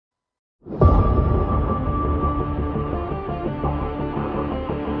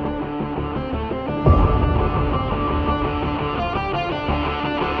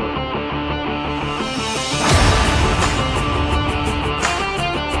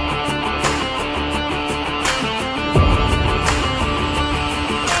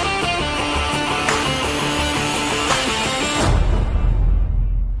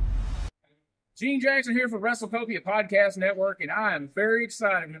Gene Jackson here for WrestleCopia Podcast Network, and I am very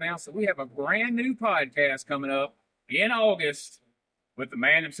excited to announce that we have a brand new podcast coming up in August with the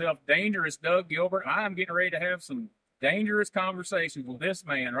man himself, Dangerous Doug Gilbert. I am getting ready to have some dangerous conversations with this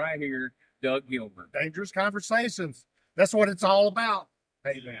man right here, Doug Gilbert. Dangerous conversations. That's what it's all about.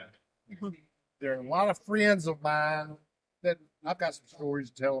 Hey, man. There are a lot of friends of mine that I've got some stories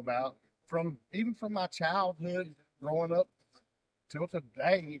to tell about even from my childhood growing up till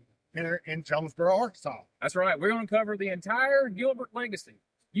today here in Jonesboro, Arkansas. That's right. We're going to cover the entire Gilbert legacy.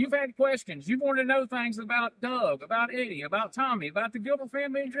 You've had questions. You've wanted to know things about Doug, about Eddie, about Tommy, about the Gilbert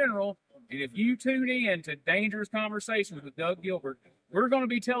family in general. And if you tune in to Dangerous Conversations with Doug Gilbert, we're going to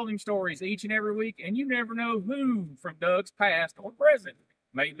be telling him stories each and every week, and you never know who from Doug's past or present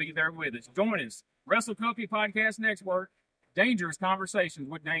may be there with us. Join us. WrestleCopia Podcast Network, Dangerous Conversations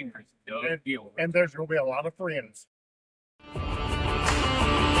with Dangerous Doug Gilbert. And there's going to be a lot of friends.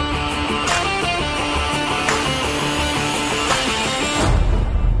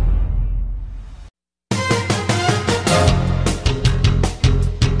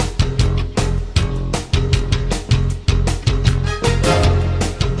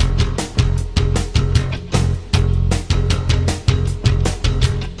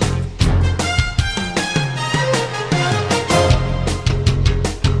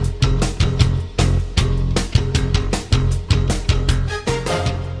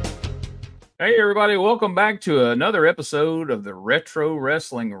 Hey, everybody. Welcome back to another episode of the Retro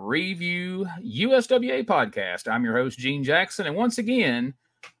Wrestling Review USWA podcast. I'm your host, Gene Jackson, and once again,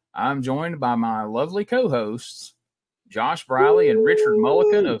 I'm joined by my lovely co-hosts, Josh Briley and Richard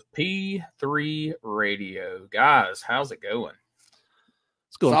Mullican of P3 Radio. Guys, how's it going?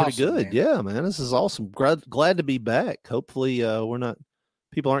 It's going It's pretty awesome, good. man. Yeah, man. This is awesome. Glad to be back. Hopefully,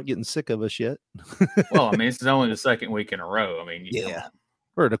 people aren't getting sick of us yet. Well, I mean, this is only the second week in a row. I mean, Yeah.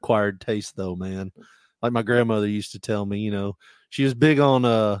 We're an acquired taste, though, man. Like my grandmother used to tell me, she was big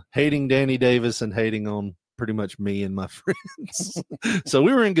on hating Danny Davis and hating on pretty much me and my friends. So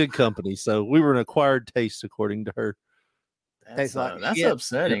we were in good company. So we were an acquired taste, according to her. That's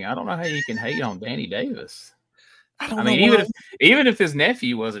upsetting. I don't know how you can hate on Danny Davis. I mean, even if his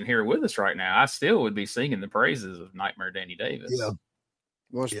nephew wasn't here with us right now, I still would be singing the praises of Nightmare Danny Davis. Yeah.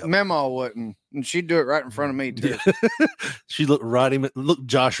 Well, Mama wouldn't, and she'd do it right in front of me too. She looked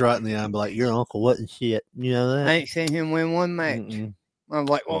Josh right in the eye and be like, "Your uncle wasn't shit." You know that? I ain't seen him win one match. Mm-mm. I'm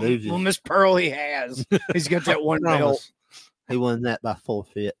like, well, Miss Pearl, he has. He's got that one belt. He won that by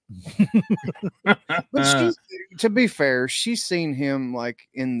forfeit. But to be fair, she's seen him like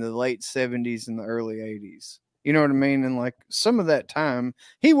in the late 70s and the early 80s. You know what I mean? And like some of that time,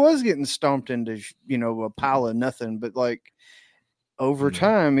 he was getting stomped into, a pile of nothing. But like over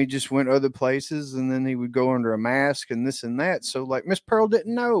time, he just went other places, and then he would go under a mask and this and that. So like Miss Pearl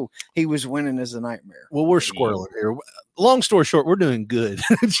didn't know he was winning as a Nightmare. Well, we're squirreling here. Long story short, we're doing good.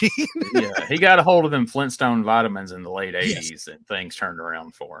 Yeah, he got a hold of them Flintstone vitamins in the late 80s, and things turned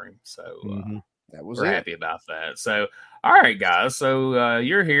around for him. So that was we're happy about that. So, all right, guys. So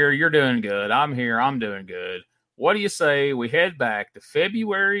you're here. You're doing good. I'm here. I'm doing good. What do you say we head back to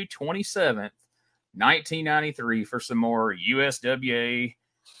February 27th, 1993 for some more USWA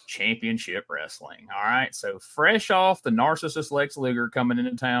Championship Wrestling. All right. So fresh off the narcissist Lex Luger coming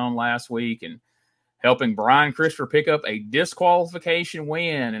into town last week and helping Brian Christopher pick up a disqualification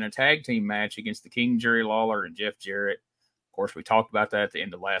win in a tag team match against the King Jerry Lawler and Jeff Jarrett. Of course, we talked about that at the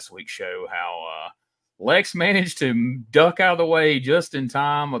end of last week's show, how Lex managed to duck out of the way just in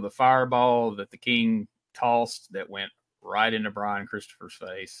time of the fireball that the King tossed that went right into Brian Christopher's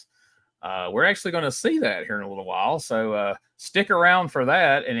face. We're actually going to see that here in a little while, so stick around for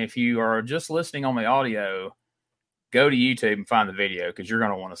that. And if you are just listening on the audio, go to YouTube and find the video because you're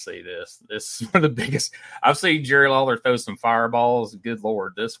going to want to see this. This is one of the biggest. I've seen Jerry Lawler throw some fireballs. Good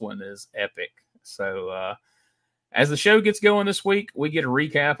Lord, this one is epic. So as the show gets going this week, we get a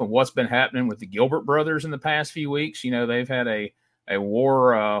recap of what's been happening with the Gilbert Brothers in the past few weeks. They've had a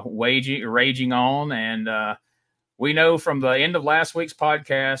war raging on, and we know from the end of last week's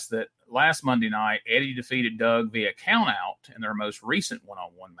podcast that last Monday night, Eddie defeated Doug via countout in their most recent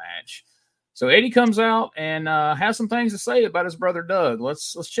one-on-one match. So Eddie comes out and has some things to say about his brother Doug.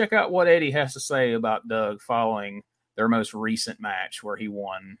 Let's check out what Eddie has to say about Doug following their most recent match where he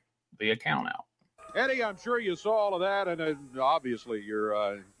won via countout. Eddie, I'm sure you saw all of that, and obviously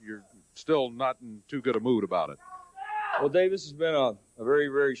you're still not in too good a mood about it. Well, Dave, this has been a very,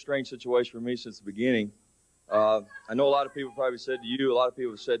 very strange situation for me since the beginning. I know a lot of people probably said to you, a lot of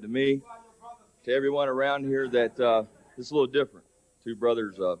people have said to me, to everyone around here that it's a little different. Two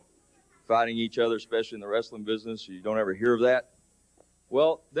brothers fighting each other, especially in the wrestling business. You don't ever hear of that.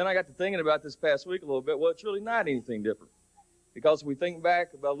 Well, then I got to thinking about this past week a little bit. Well, it's really not anything different. Because if we think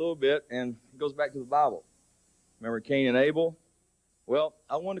back about a little bit, and it goes back to the Bible. Remember Cain and Abel? Well,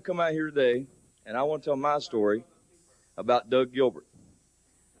 I want to come out here today, and I want to tell my story about Doug Gilbert.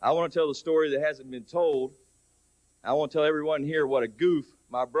 I want to tell the story that hasn't been told. I want to tell everyone here what a goof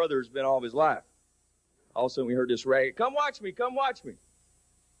my brother has been all of his life. All of a sudden we heard this racket, come watch me, come watch me.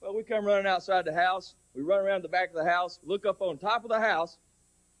 Well, we come running outside the house. We run around the back of the house, look up on top of the house,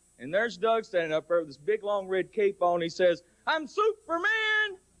 and there's Doug standing up there with this big long red cape on. He says, I'm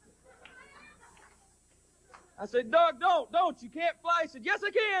Superman. I said, Doug, don't. You can't fly. He said, yes,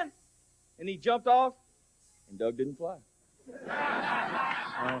 I can. And he jumped off, and Doug didn't fly.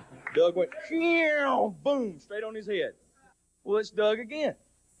 Doug went, boom, straight on his head. Well, it's Doug again.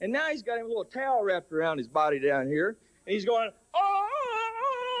 And now he's got him a little towel wrapped around his body down here, and he's going, oh.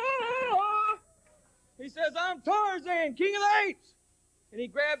 He says, I'm Tarzan, King of the Apes. And he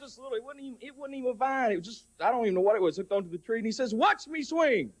grabs this little, it wasn't even a vine. It was just, I don't even know what it was, hooked onto the tree. And he says, watch me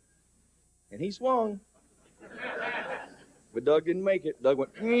swing. And he swung. But Doug didn't make it. Doug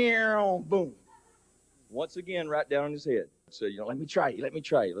went, boom. Once again, right down on his head. So, let me try you.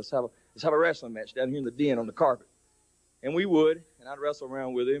 Let's have a wrestling match down here in the den on the carpet. And we would, and I'd wrestle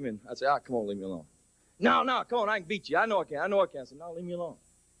around with him, and I'd say, come on, leave me alone. No, come on, I can beat you. I know I can. I said, no, leave me alone.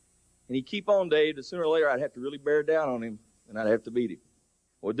 And he'd keep on, Dave, that sooner or later I'd have to really bear down on him, and I'd have to beat him.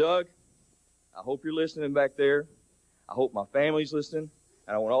 Well, Doug, I hope you're listening back there. I hope my family's listening,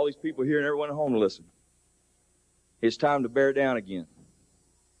 and I want all these people here and everyone at home to listen. It's time to bear down again.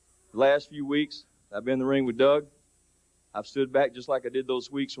 The last few weeks, I've been in the ring with Doug. I've stood back just like I did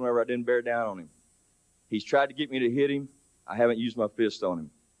those weeks whenever I didn't bear down on him. He's tried to get me to hit him. I haven't used my fist on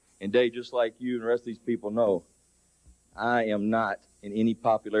him. And Dave, just like you and the rest of these people know, I am not in any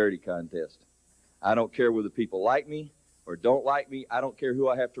popularity contest. I don't care whether people like me or don't like me. I don't care who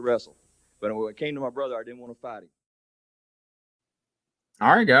I have to wrestle. But when it came to my brother, I didn't want to fight him.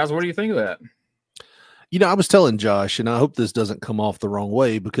 All right, guys, what do you think of that? I was telling Josh, and I hope this doesn't come off the wrong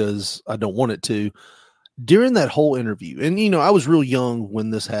way because I don't want it to. During that whole interview, and, I was real young when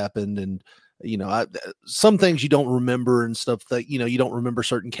this happened, and, some things you don't remember and stuff that, you don't remember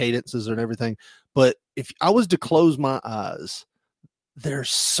certain cadences and everything. But if I was to close my eyes, there's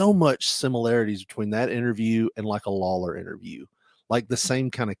so much similarities between that interview and like a Lawler interview, like the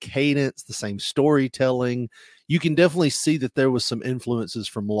same kind of cadence, the same storytelling. You can definitely see that there was some influences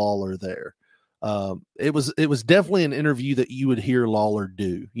from Lawler there. It was definitely an interview that you would hear Lawler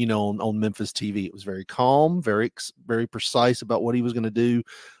do, on Memphis TV. It was very calm, very, very precise about what he was going to do.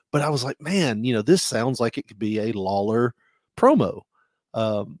 But I was like, man, this sounds like it could be a Lawler promo.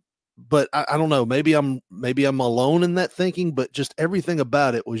 But I don't know, maybe I'm alone in that thinking, but just everything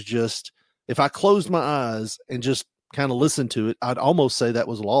about it was just, if I closed my eyes and just kind of listened to it, I'd almost say that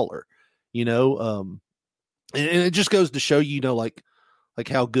was Lawler, and it just goes to show, like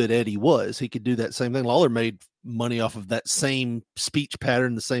how good Eddie was. He could do that same thing. Lawler made money off of that same speech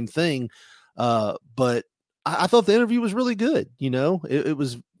pattern, the same thing. But I thought the interview was really good. It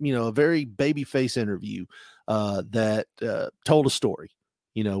was, a very babyface interview that told a story.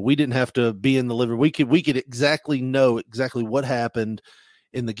 We didn't have to be in the living room. We could exactly know exactly what happened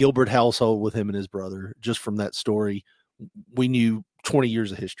in the Gilbert household with him and his brother. Just from that story, we knew 20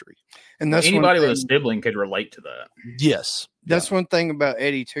 years of history. And that's anybody with a sibling could relate to that. Yes. That's one thing about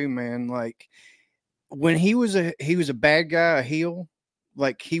Eddie too, man. Like when he was a bad guy, a heel,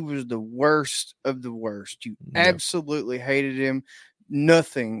 like he was the worst of the worst. You absolutely hated him.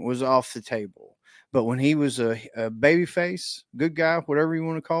 Nothing was off the table. But when he was a baby face, good guy, whatever you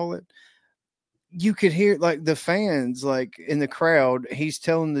want to call it, you could hear like the fans, like in the crowd, he's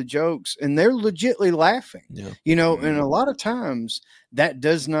telling the jokes and they're legitly laughing, and a lot of times that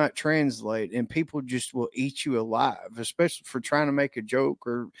does not translate and people just will eat you alive, especially for trying to make a joke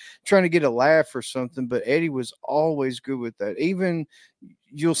or trying to get a laugh or something. But Eddie was always good with that. Even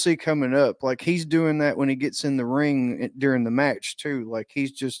you'll see coming up, like he's doing that when he gets in the ring during the match too. Like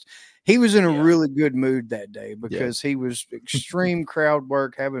he was in a really good mood that day because he was extreme crowd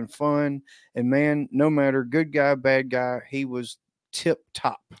work, having fun. And man, no matter good guy, bad guy, he was tip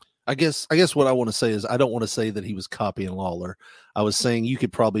top. I guess what I want to say is I don't want to say that he was copying Lawler. I was saying you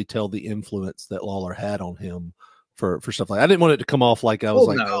could probably tell the influence that Lawler had on him for stuff like that. I didn't want it to come off like I was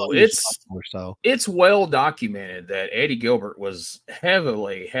it's well documented that Eddie Gilbert was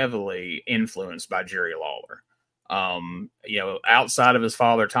heavily influenced by Jerry Lawler. Outside of his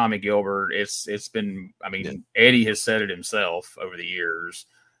father, Tommy Gilbert, it's been, Eddie has said it himself over the years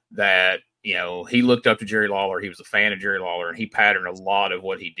that, he looked up to Jerry Lawler. He was a fan of Jerry Lawler and he patterned a lot of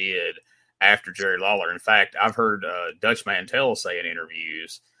what he did after Jerry Lawler. In fact, I've heard Dutch Mantell say in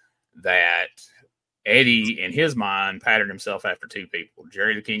interviews that Eddie, in his mind, patterned himself after two people,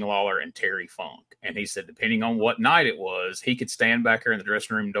 Jerry the King Lawler and Terry Funk. And he said, depending on what night it was, he could stand back here in the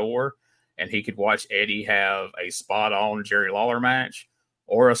dressing room door and he could watch Eddie have a spot-on Jerry Lawler match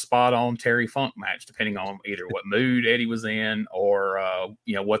or a spot-on Terry Funk match, depending on either what mood Eddie was in or,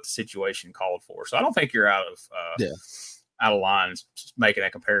 what the situation called for. So I don't think you're out of line making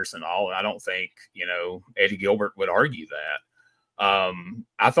that comparison at all. And I don't think, Eddie Gilbert would argue that.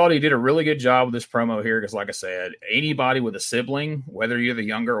 I thought he did a really good job with this promo here because, like I said, anybody with a sibling, whether you're the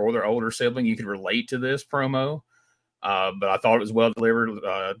younger or the older sibling, you could relate to this promo. But I thought it was well delivered.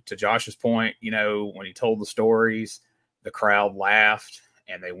 To Josh's point, when he told the stories, the crowd laughed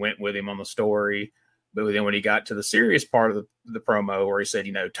and they went with him on the story. But then when he got to the serious part of the promo where he said,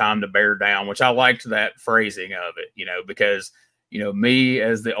 time to bear down, which I liked that phrasing of it, because, me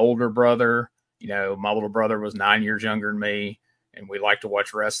as the older brother, my little brother was 9 years younger than me. And we like to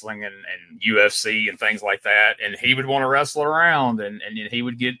watch wrestling and UFC and things like that. And he would want to wrestle around and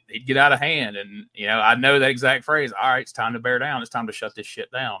he'd get out of hand. And, I know that exact phrase. All right, it's time to bear down. It's time to shut this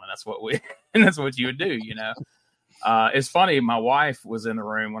shit down. And that's what you would do, It's funny. My wife was in the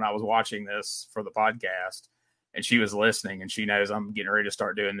room when I was watching this for the podcast and she was listening and she knows I'm getting ready to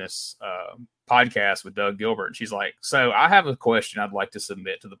start doing this podcast with Doug Gilbert. And she's like, so I have a question I'd like to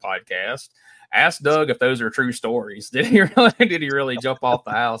submit to the podcast. Ask Doug if those are true stories. Did he really jump off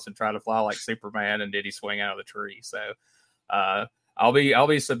the house and try to fly like Superman? And did he swing out of the tree? So I'll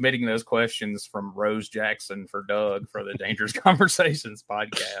be submitting those questions from Rose Jackson for Doug for the Dangerous Conversations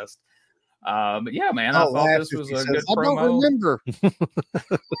podcast. But yeah, man, I thought this was a good promo. I don't remember.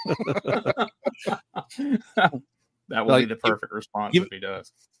 That will be the perfect response if he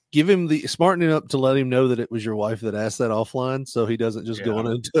does. Give him smarten him up to let him know that it was your wife that asked that offline, so he doesn't just go on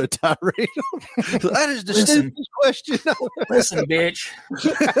into a tirade. That is the stupidest question. Listen, bitch.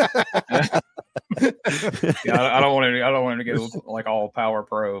 I don't want him to go like all Power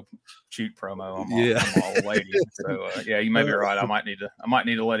Pro cheat promo on all ladies. So you may be right. I might need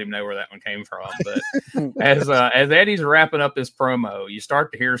to let him know where that one came from. But as Eddie's wrapping up this promo, you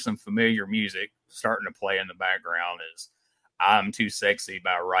start to hear some familiar music starting to play in the background as I'm Too Sexy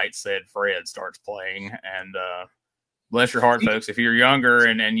by Right Said Fred starts playing. And bless your heart, folks, if you're younger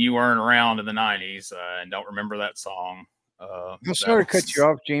and you weren't around in the 90s and don't remember that song. I'm sorry to cut you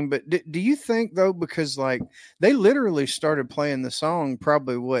off, Gene, but do you think, though, because like they literally started playing the song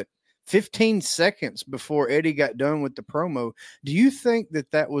probably 15 seconds before Eddie got done with the promo, do you think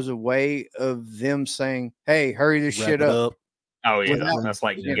that was a way of them saying, hey, hurry this shit up? Oh, yeah. That's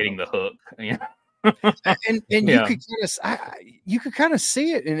like getting the hook. Yeah. and you could kind of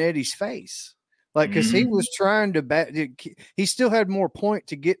see it in Eddie's face, like because he was trying to he still had more point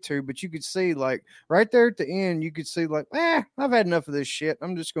to get to, but you could see like right there at the end, you could see like, I've had enough of this shit.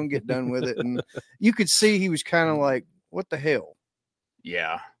 I'm just gonna get done with it, and you could see he was kind of like, what the hell?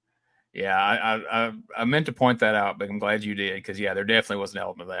 Yeah. I meant to point that out, but I'm glad you did because there definitely was an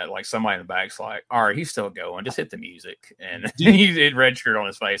element of that. Like somebody in the back's like, all right, he's still going, just hit the music, and he did red shirt on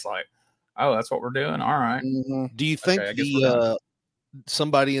his face like, oh, that's what we're doing. All right. Mm-hmm. Do you think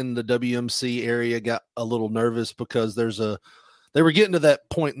somebody in the WMC area got a little nervous because they were getting to that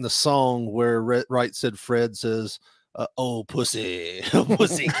point in the song where Right Said Fred says, oh, pussy,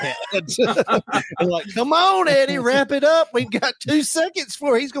 pussycat. Like, come on, Eddie, wrap it up. We've got 2 seconds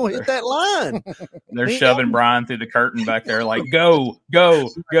before he's going to hit that line. They're shoving Brian through the curtain back there like, go.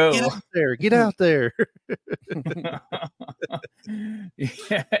 Get out there.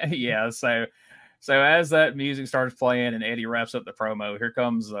 Yeah. So as that music starts playing and Eddie wraps up the promo, here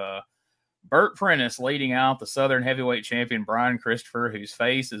comes Burt Prentice leading out the Southern Heavyweight Champion Brian Christopher, whose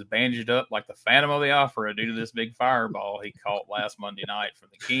face is bandaged up like the Phantom of the Opera due to this big fireball he caught last Monday night from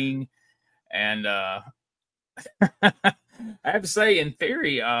the King. And I have to say, in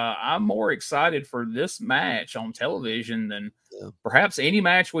theory, I'm more excited for this match on television than perhaps any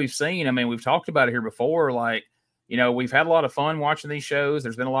match we've seen. I mean, we've talked about it here before. Like, we've had a lot of fun watching these shows.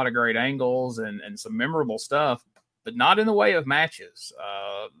 There's been a lot of great angles and some memorable stuff, but not in the way of matches.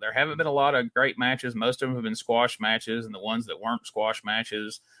 There haven't been a lot of great matches. Most of them have been squash matches, and the ones that weren't squash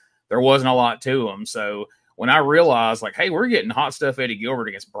matches, there wasn't a lot to them. So when I realized, like, hey, we're getting Hot Stuff Eddie Gilbert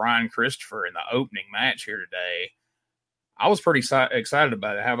against Brian Christopher in the opening match here today, I was pretty excited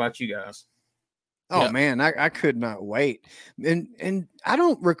about it. How about you guys? Oh, man, I could not wait. And I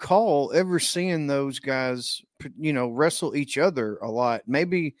don't recall ever seeing those guys, wrestle each other a lot.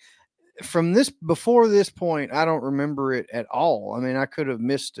 Maybe before this point, I don't remember it at all. I mean, I could have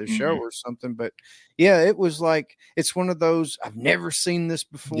missed a show or something, but yeah, it was like, it's one of those, I've never seen this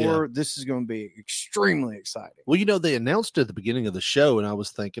before. Yeah. This is going to be extremely exciting. Well, they announced at the beginning of the show, and I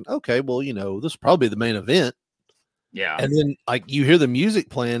was thinking, okay, well, this is probably the main event. Yeah. And then like you hear the music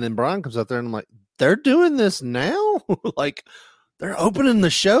playing and Brian comes out there and I'm like, they're doing this now? Like they're opening the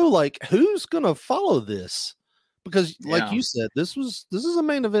show. Like who's going to follow this? Because like you said, this is a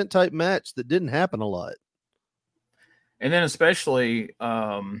main event type match that didn't happen a lot. And then especially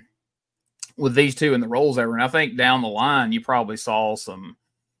with these two in the roles they were in, I think down the line, you probably saw some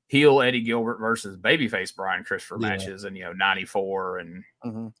heel Eddie Gilbert versus babyface Brian Christopher matches in, 94 and,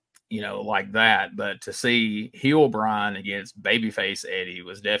 like that. But to see heel Brian against babyface Eddie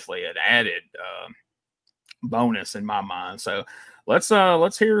was definitely an added bonus in my mind. So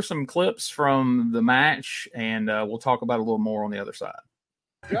let's hear some clips from the match, and we'll talk about it a little more on the other side.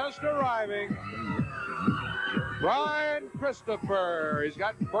 Just arriving, Brian Christopher. He's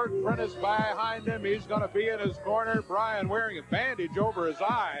got Bert Prentice behind him. He's going to be in his corner. Brian wearing a bandage over his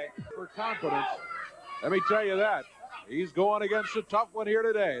eye for confidence. Let me tell you that. He's going against a tough one here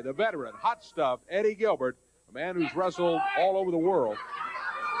today. The veteran, hot stuff, Eddie Gilbert, a man who's wrestled all over the world.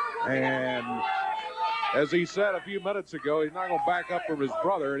 And as he said a few minutes ago, he's not going to back up from his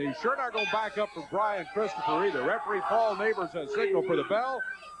brother, and he's sure not going to back up from Brian Christopher either. Referee Paul Neighbors has signaled for the bell.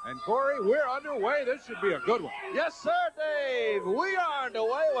 And Corey, we're underway. This should be a good one. Yes, sir, Dave. We are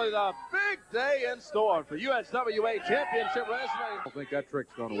underway with a big day in store for USWA Championship Wrestling. I don't think that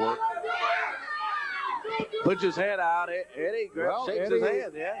trick's going to work. Puts his hand out. Eddie shakes his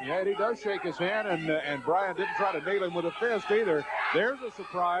hand, Yeah, Eddie does shake his hand, and Brian didn't try to nail him with a fist either. There's a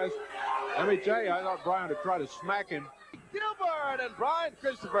surprise. Let me tell you, I thought Brian would try to smack him. Gilbert and Brian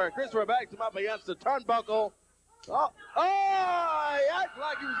Christopher. Christopher backs him up against the turnbuckle. Oh, he acted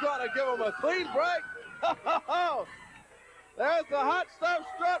like he was going to give him a clean break. There's the hot stuff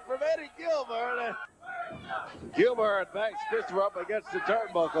strut from Eddie Gilbert. Gilbert backs Christopher up against the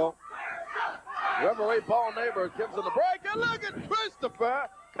turnbuckle. Referee Paul Neighbors gives him the break, and look at Christopher.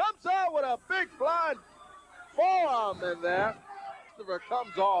 Comes out with a big flying forearm in there. Christopher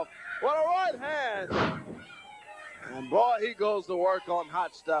comes off with a right hand. And boy, he goes to work on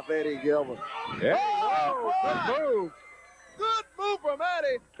hot stuff, Eddie Gilbert. Good move. Good move from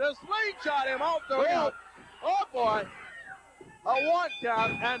Eddie to slingshot him off the rope. Oh boy. A one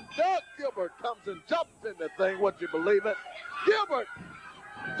count, and Doug Gilbert comes and jumps in the thing. Would you believe it? Gilbert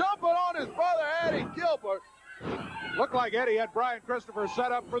jumping on his brother Eddie Gilbert. Looked like Eddie had Brian Christopher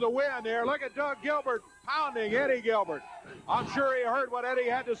set up for the win there. Look at Doug Gilbert pounding Eddie Gilbert. I'm sure he heard what Eddie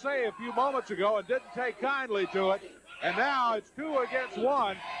had to say a few moments ago and didn't take kindly to it. And now it's 2 against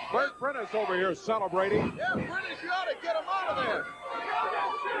 1. Bert Prentice over here celebrating. Yeah, Prentice, you ought to get him out of there.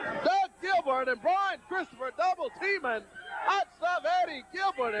 Doug Gilbert and Brian Christopher double teaming. Hot stuff Eddie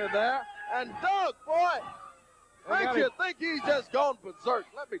Gilbert in there. And Doug, boy, makes you think he's just gone berserk.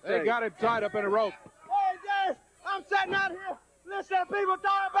 Let me tell you. They got him tied up in a rope. Hey, Dave, I'm sitting out here listening to people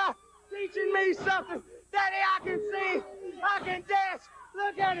talking about teaching me something. Daddy, I can sing, I can dance.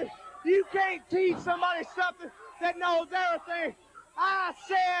 Look at it. You can't teach somebody something that knows everything. I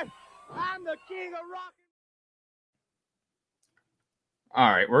said I'm the king of rock.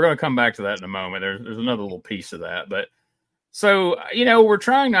 All right, we're going to come back to that in a moment. There's another little piece of that. But so, we're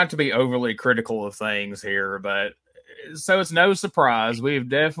trying not to be overly critical of things here, but so it's no surprise. We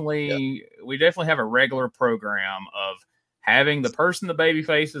definitely have a regular program of having the person the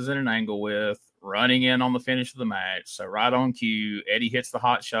babyface is in an angle with running in on the finish of the match. So right on cue, Eddie hits the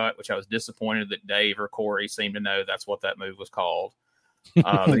hot shot, which I was disappointed that Dave or Corey seemed to know that's what that move was called. He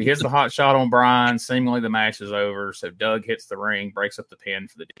hits the hot shot on Brian. Seemingly the match is over. So Doug hits the ring, breaks up the pin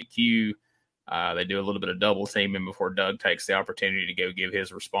for the DQ. They do a little bit of double teaming before Doug takes the opportunity to go give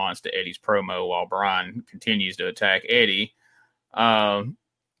his response to Eddie's promo while Brian continues to attack Eddie. I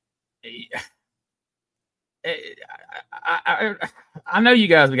know you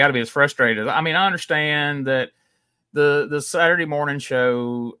guys have got to be as frustrated. I mean, I understand that the Saturday morning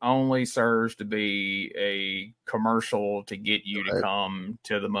show only serves to be a commercial to get you to come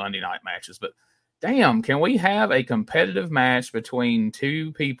to the Monday night matches. But damn, can we have a competitive match between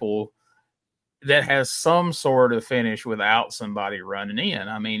two people that has some sort of finish without somebody running in?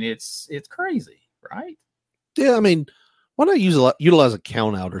 I mean, it's crazy, right? Yeah, I mean, why not utilize a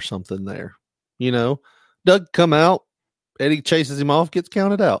count out or something there? Doug come out, Eddie chases him off, gets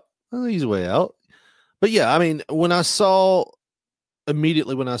counted out. Well, easy way out. But yeah, I mean,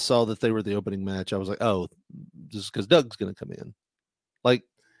 immediately when I saw that they were the opening match, I was like, oh, just because Doug's going to come in. Like,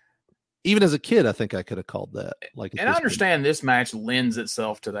 even as a kid, I think I could have called that. Like, and I understand this match lends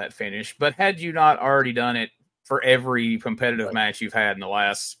itself to that finish, but had you not already done it for every competitive match you've had in the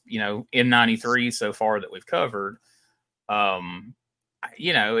last, in 93 so far that we've covered,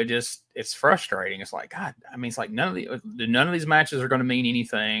 it's frustrating. It's like, God, I mean, it's like none of these matches are going to mean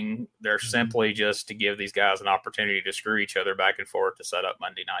anything. They're simply just to give these guys an opportunity to screw each other back and forth to set up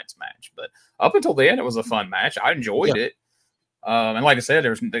Monday night's match. But up until then, it was a fun match. I enjoyed it. And like I said,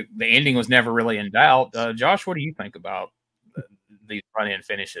 the ending was never really in doubt. Josh, what do you think about these front-end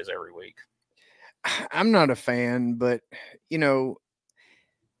finishes every week? I'm not a fan, but,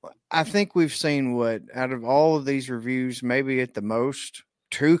 I think we've seen out of all of these reviews, maybe at the most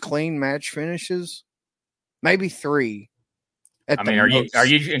 2 clean match finishes, maybe 3. Are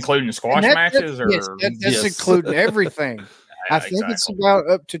you including squash matches? That's including everything. I think it's about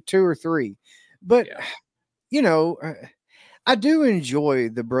up to 2 or 3. But, I do enjoy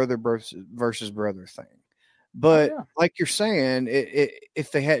the brother versus brother thing. But like you're saying,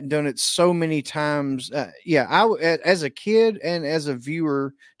 if they hadn't done it so many times, as a kid and as a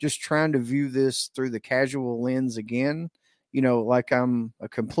viewer, just trying to view this through the casual lens again, like I'm a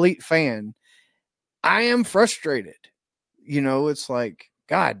complete fan, I am frustrated. It's like,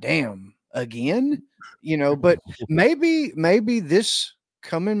 God damn, again, but maybe this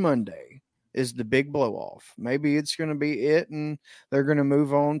coming Monday is the big blow off. Maybe it's going to be it, and they're going to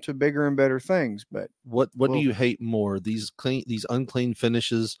move on to bigger and better things. But what do you hate more, these unclean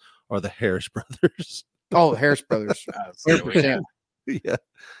finishes or the Harris brothers? Oh, the Harris brothers. 100%. Yeah.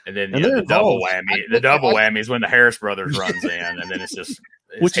 And then the double whammy. The double whammy is when the Harris brothers runs in, and then it's just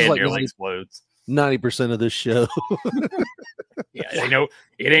his head nearly explodes. 90% of this show. Yeah,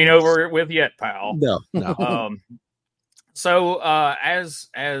 it ain't over with yet, pal. No. So as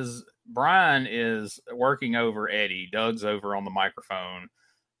Brian is working over Eddie, Doug's over on the microphone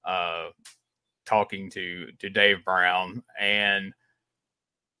talking to Dave Brown, and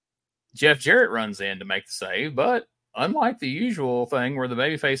Jeff Jarrett runs in to make the save. But unlike the usual thing where the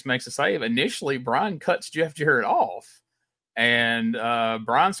babyface makes a save, initially Brian cuts Jeff Jarrett off, and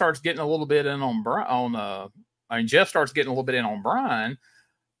Brian starts getting a little bit in on Jeff starts getting a little bit in on Brian.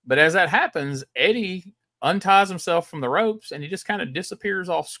 But as that happens, Eddie unties himself from the ropes, and he just kind of disappears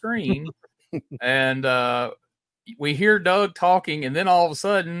off screen. And we hear Doug talking, and then all of a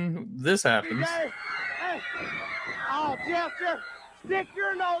sudden, this happens. Hey. Oh, Jeff, stick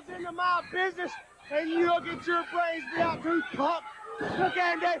your nose into my business, and you'll get your brains beat out, too, punk. Look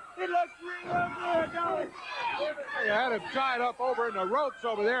at him, it looks real good, don't it? They had him tied up over in the ropes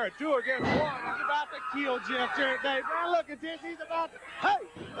over there at 2 against 1. He's about to kill Jeff Jarrett, Dave. Now look at this. He's about to... Hey,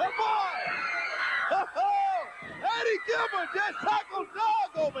 boy! Eddie Gilbert just tackled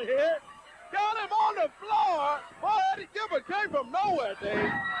Doug over here. Got him on the floor. Boy, Eddie Gilbert came from nowhere, Dave.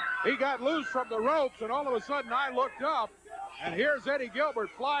 He got loose from the ropes, and all of a sudden I looked up, and here's Eddie Gilbert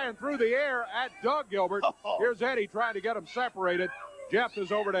flying through the air at Doug Gilbert. Here's Eddie trying to get them separated. Jeff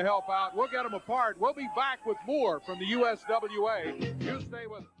is over to help out. We'll get them apart. We'll be back with more from the USWA. You stay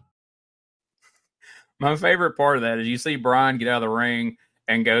with us. My favorite part of that is you see Brian get out of the ring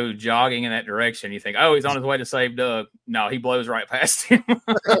and go jogging in that direction. You think, oh, he's on his way to save Doug. No, he blows right past him.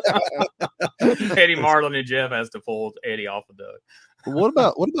 Eddie Marlin and Jeff has to pull Eddie off of Doug. What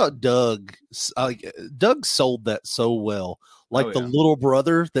about Doug? Doug sold that so well. Like the little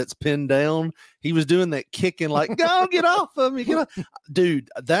brother that's pinned down, he was doing that kicking, like, go get off of me. Get off. Dude,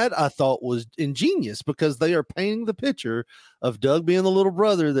 that I thought was ingenious because they are painting the picture of Doug being the little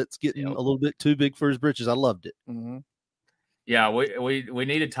brother that's getting a little bit too big for his britches. I loved it. Mm-hmm. Yeah, we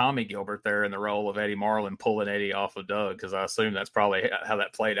needed Tommy Gilbert there in the role of Eddie Marlin pulling Eddie off of Doug, because I assume that's probably how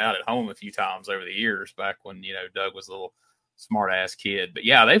that played out at home a few times over the years back when, Doug was a little smart ass kid. But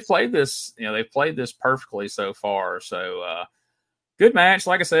yeah, they've played this perfectly so far. So good match.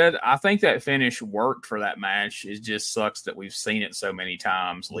 Like I said, I think that finish worked for that match. It just sucks that we've seen it so many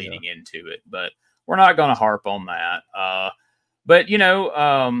times leading into it, but we're not going to harp on that. But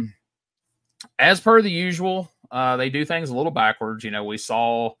as per the usual, they do things a little backwards. We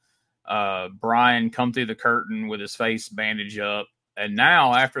saw Brian come through the curtain with his face bandaged up. And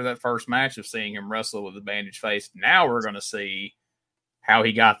now, after that first match of seeing him wrestle with a bandaged face, now we're going to see how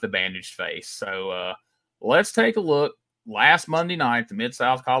he got the bandaged face. So let's take a look. Last Monday night, the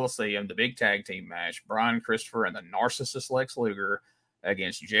Mid-South Coliseum, the big tag team match, Brian Christopher and the narcissist Lex Luger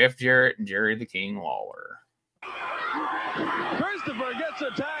against Jeff Jarrett and Jerry the King Lawler. Christopher gets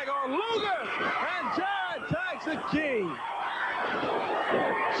a tag on Luger, and Jarrett tags the King.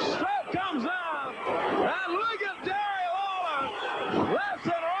 Strap comes out, and look at Jerry Lawler. Left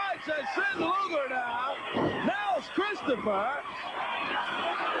and right to send Luger down. Now it's Christopher.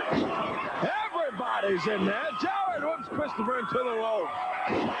 bodies in there. Jarrett whips Christopher into the rope.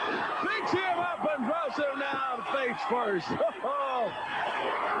 Picks him up and drops him down face first.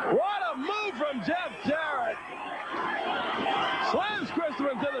 What a move from Jeff Jarrett. Slams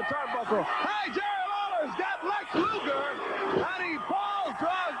Christopher into the turnbuckle. Hey, Jerry Lawler's got Lex Luger, and he falls,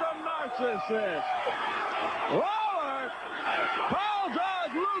 draws the narcissist. Lawler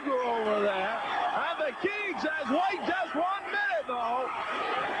draws Luger over there, and the King says, wait just 1 minute, though.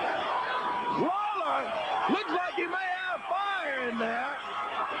 Lawler looks like he may have fire in there.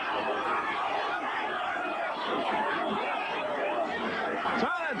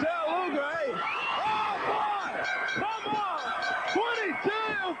 Trying to tell Luger, hey, oh boy, come on,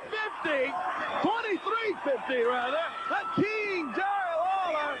 22-50, 23-50 rather. The King Jerry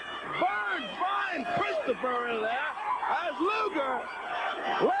Lawler burns Brian Christopher in there as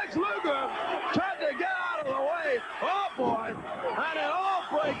Lex Luger tried to get out of the way. Oh boy, and it all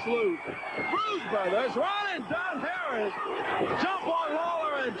breaks loose. Bruce Brothers, Ron and Don Harris jump on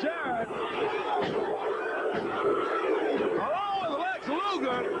Lawler and Jarrett, along with Lex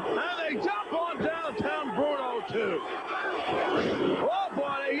Luger, and they jump on Downtown Bruno too. Oh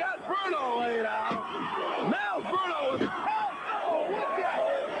boy, they got Bruno laid out. Now Bruno is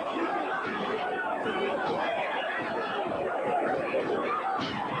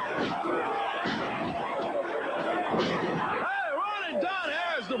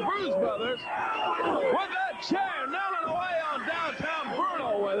the Bruce Brothers with that chair nailing away on Downtown Bruno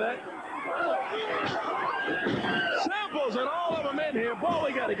with it. Samples and all of them in here. Boy,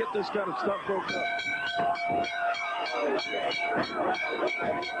 we got to get this kind of stuff broken up.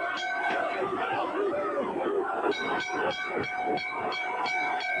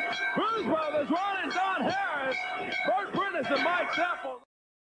 Bruce Brothers, Ron and Don Harris, Bert Prentice and Mike Samples.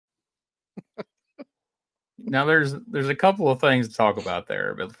 Now there's a couple of things to talk about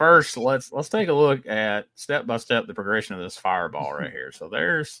there, but first let's take a look at step by step the progression of this fireball right here. So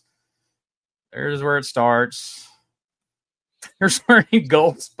there's where it starts. There's where he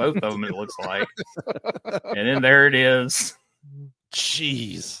gulps both of them, it looks like, and then there it is.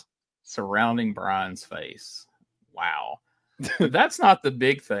 Jeez, surrounding Brian's face. Wow. But that's not the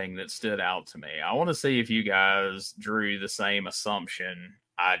big thing that stood out to me. I want to see if you guys drew the same assumption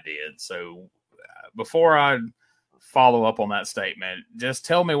I did. So before I follow up on that statement, just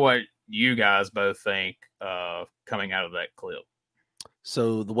tell me what you guys both think coming out of that clip.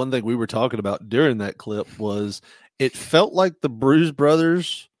 So the one thing we were talking about during that clip was it felt like the Bruise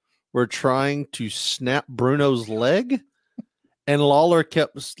Brothers were trying to snap Bruno's leg, and Lawler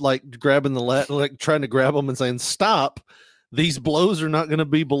kept like grabbing trying to grab him and saying, "Stop! These blows are not going to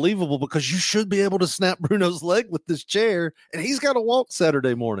be believable because you should be able to snap Bruno's leg with this chair, and he's got to walk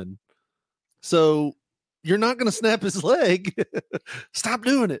Saturday morning. So you're not going to snap his leg. Stop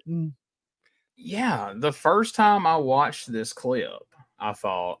doing it." Yeah, the first time I watched this clip, I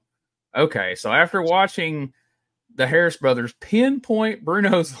thought, okay, so after watching the Harris brothers pinpoint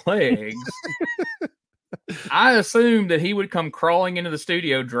Bruno's legs, I assumed that he would come crawling into the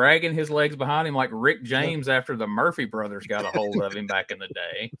studio, dragging his legs behind him like Rick James after the Murphy brothers got a hold of him back in the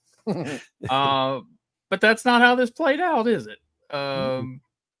day. But that's not how this played out, is it?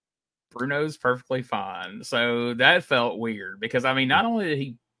 Bruno's perfectly fine. So that felt weird because, I mean, not only did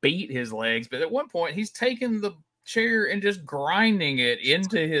he beat his legs, but at one point he's taking the chair and just grinding it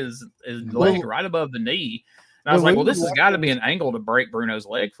into his leg right above the knee. And I was like, well, this has got to be an angle to break Bruno's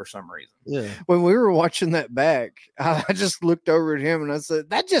leg for some reason. Yeah. When we were watching that back, I just looked over at him and I said,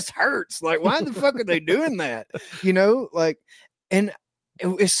 that just hurts. Like, why the fuck are they doing that? You know, like, and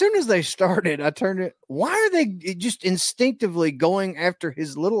as soon as they started, I turned it. Why are they just instinctively going after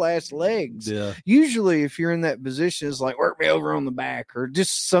his little ass legs? Yeah. Usually, if you're in that position, it's like, work me over on the back or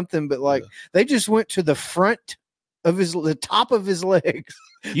just something. But like, they just went to the front of the top of his legs.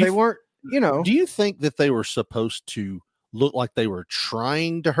 They weren't, you know. Do you think that they were supposed to look like they were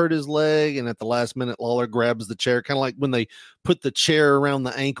trying to hurt his leg, and at the last minute, Lawler grabs the chair, kind of like when they put the chair around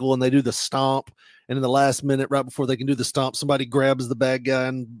the ankle and they do the stomp, and in the last minute, right before they can do the stomp, somebody grabs the bad guy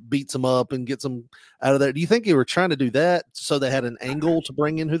and beats him up and gets him out of there? Do you think they were trying to do that so they had an angle to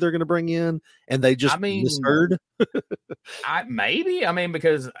bring in who they're going to bring in, and they just misheard? Maybe. I mean,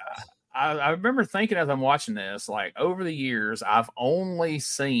 because I remember thinking as I'm watching this, like over the years, I've only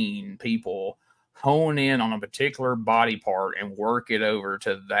seen people hone in on a particular body part and work it over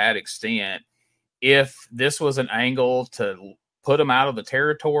to that extent. If this was an angle to put him out of the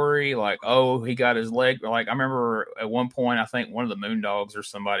territory, like, oh, he got his leg. Like, I remember at one point, I think one of the Moondogs or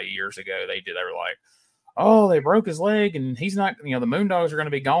somebody years ago, they were like, oh, they broke his leg and he's not, the Moondogs are going to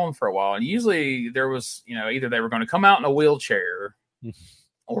be gone for a while. And usually there was, either they were going to come out in a wheelchair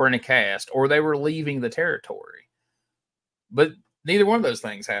or in a cast, or they were leaving the territory. But neither one of those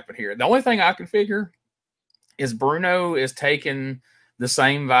things happened here. The only thing I can figure is Bruno is taking the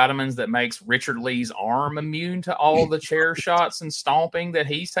same vitamins that makes Richard Lee's arm immune to all the chair shots and stomping that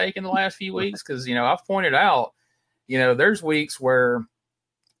he's taken the last few weeks. Because, I've pointed out, there's weeks where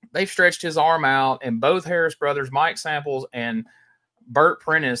they've stretched his arm out, and both Harris brothers, Mike Samples and Burt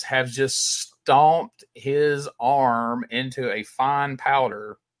Prentice, have just stomped his arm into a fine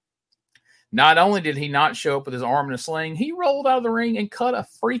powder. Not only did he not show up with his arm in a sling, he rolled out of the ring and cut a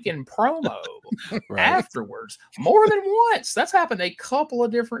freaking promo afterwards. More than once. That's happened a couple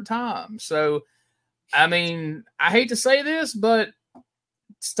of different times. So, I hate to say this, but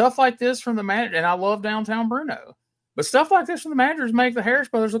stuff like this from the manager, and I love Downtown Bruno, but stuff like this from the managers make the Harris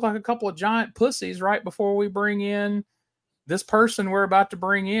brothers look like a couple of giant pussies right before we bring in this person we're about to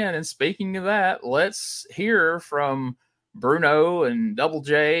bring in. And speaking of that, let's hear from Bruno and Double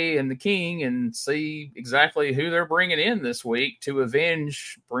J and the King and see exactly who they're bringing in this week to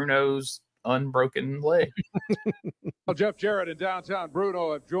avenge Bruno's unbroken leg. Well, Jeff Jarrett and Downtown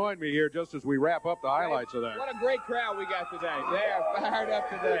Bruno have joined me here just as we wrap up the highlights of that. What a great crowd we got today. They are fired up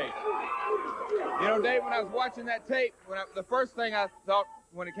today. Dave, when I was watching that tape, the first thing I thought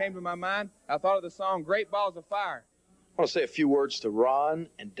when it came to my mind, I thought of the song Great Balls of Fire. I want to say a few words to Ron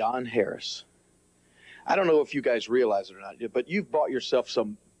and Don Harris. I don't know if you guys realize it or not, but you've bought yourself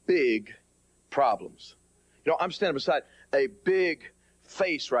some big problems. I'm standing beside a big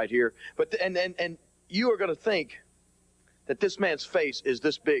face right here, but and you are going to think that this man's face is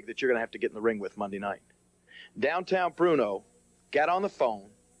this big that you're going to have to get in the ring with Monday night. Downtown Bruno got on the phone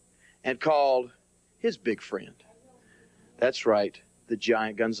and called his big friend. That's right, the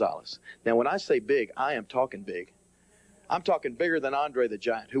Giant Gonzalez. Now, when I say big, I am talking big. I'm talking bigger than Andre the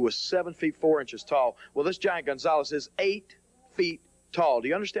Giant, who was 7 feet 4 inches tall. Well, this Giant Gonzalez is 8 feet tall. Do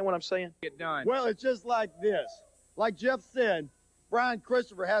you understand what I'm saying? Get done. Well, it's just like this. Like Jeff said, Brian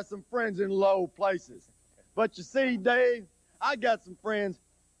Christopher has some friends in low places. But you see, Dave, I got some friends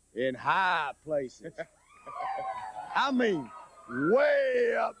in high places. I mean,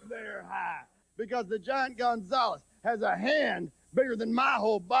 way up there high. Because the Giant Gonzalez has a hand bigger than my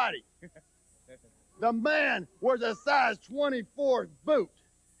whole body. The man wears a size 24 boot.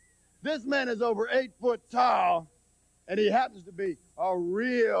 This man is over 8 foot tall, and he happens to be a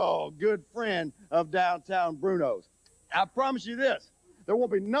real good friend of Downtown Bruno's. I promise you this, there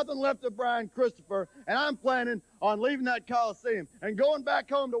won't be nothing left of Brian Christopher, and I'm planning on leaving that Coliseum and going back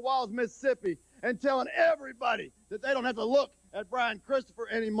home to Walls, Mississippi, and telling everybody that they don't have to look at Brian Christopher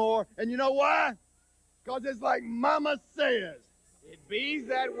anymore. And you know why? Because it's like Mama says. It bees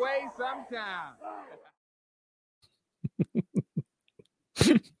that way sometimes.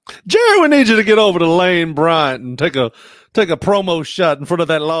 Jerry, we need you to get over to Lane Bryant and take a promo shot in front of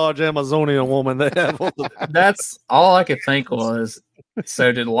that large Amazonian woman they have. That's all I could think was.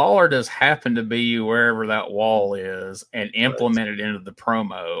 So did Lawler just happen to be wherever that wall is and implement it into the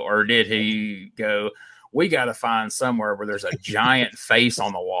promo, or did he go, we got to find somewhere where there's a giant face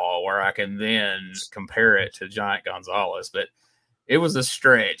on the wall where I can then compare it to Giant Gonzalez? But it was a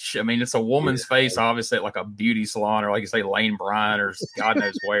stretch. It's a woman's face, obviously, at like a beauty salon, or like you say, Lane Bryant, or God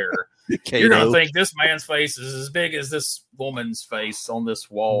knows where. You're going to think this man's face is as big as this woman's face on this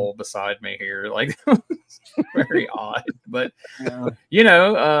wall beside me here. Like, very odd. But,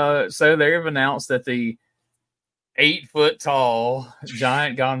 so they've announced that the 8 foot tall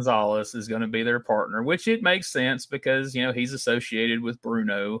Giant Gonzalez is going to be their partner, which it makes sense because, he's associated with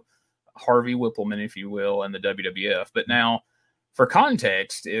Bruno, Harvey Whippleman, if you will, and the WWF. But now, for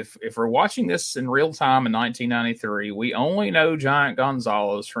context, if we're watching this in real time in 1993, we only know Giant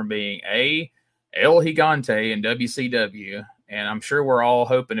Gonzalez from being El Gigante in WCW, and I'm sure we're all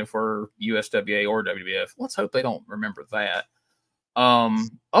hoping if we're USWA or WWF, let's hope they don't remember that.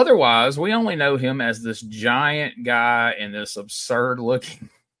 Otherwise, we only know him as this giant guy in this absurd-looking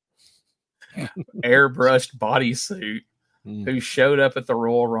airbrushed bodysuit who showed up at the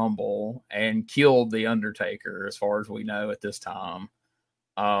Royal Rumble and killed The Undertaker, as far as we know at this time.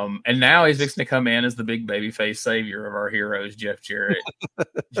 And now he's fixing to come in as the big babyface savior of our heroes, Jeff Jarrett,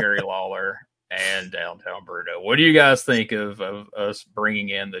 Jerry Lawler, and Downtown Bruno. What do you guys think of us bringing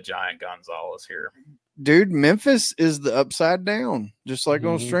in the Giant Gonzalez here? Dude, Memphis is the upside down, just like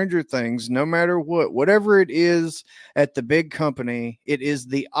on Stranger Things. No matter whatever it is at the big company, it is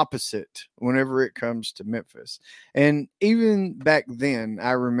the opposite whenever it comes to Memphis. And even back then,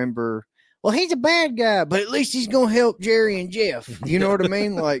 I remember, well, he's a bad guy, but at least he's going to help Jerry and Jeff. You know what I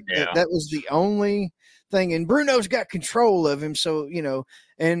mean? Like, that was the only thing. And Bruno's got control of him. So,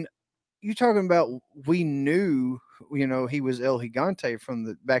 and you talking about we knew, he was El Gigante from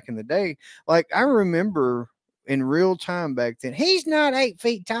the back in the day. Like I remember in real time back then, he's not 8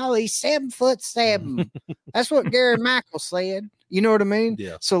 feet tall, he's 7'7". That's what Gary Michael said. You know what I mean?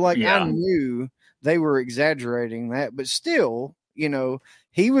 Yeah. So like Yeah. I knew they were exaggerating that, but still,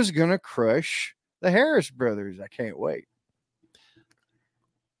 he was gonna crush the Harris brothers. I can't wait.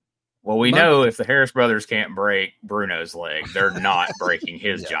 Well, we know if the Harris brothers can't break Bruno's leg, they're not breaking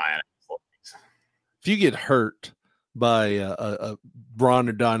his giant legs. If you get hurt by a Braun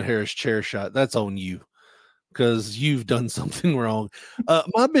or Don Harris chair shot, that's on you because you've done something wrong.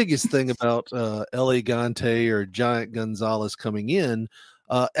 My biggest thing about El Gigante or Giant Gonzalez coming in,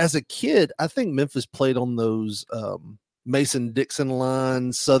 as a kid, I think Memphis played on those Mason-Dixon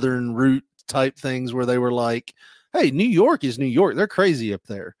line, Southern route type things where they were like, hey, New York is New York. They're crazy up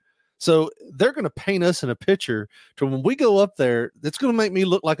there. So they're going to paint us in a picture to when we go up there, that's going to make me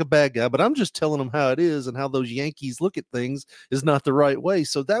look like a bad guy, but I'm just telling them how it is and how those Yankees look at things is not the right way.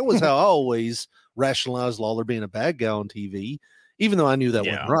 So that was how I always rationalized Lawler being a bad guy on TV, even though I knew that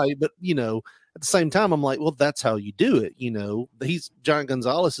wasn't right. But, at the same time, I'm like, well, that's how you do it. Giant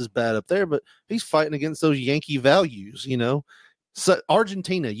Gonzalez is bad up there, but he's fighting against those Yankee values, So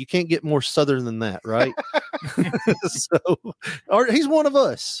Argentina, you can't get more Southern than that, right? He's one of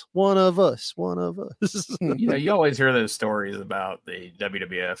us. You always hear those stories about the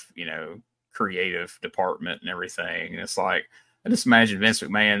WWF, creative department and everything. And it's like, I just imagine Vince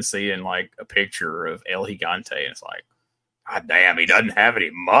McMahon seeing like a picture of El Gigante, and it's like, God damn, he doesn't have any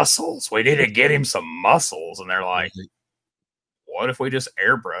muscles. We need to get him some muscles. And they're like, what if we just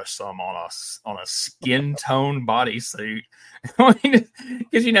airbrush some on a skin tone bodysuit? Because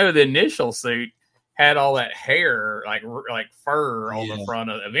the initial suit had all that hair, like fur on the front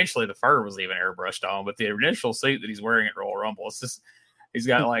of. Eventually, the fur was even airbrushed on, but the initial suit that he's wearing at Royal Rumble, it's just he's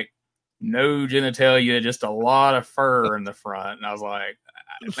got like no genitalia, just a lot of fur in the front. And I was like,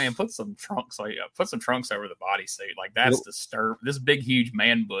 man, put some trunks over the bodysuit. Like that's disturbing. This big, huge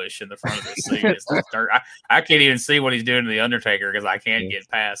man bush in the front of the suit is disturbing. I can't even see what he's doing to the Undertaker because I can't get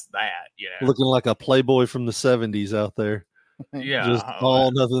past that. Looking like a Playboy from the 70s out there. Yeah, just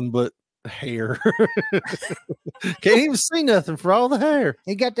all nothing but hair. Can't even see nothing for all the hair.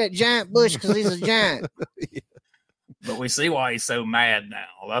 He got that giant bush because he's a giant. But we see why he's so mad now.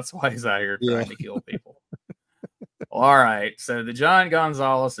 That's why he's out here trying to kill people. All right, so the John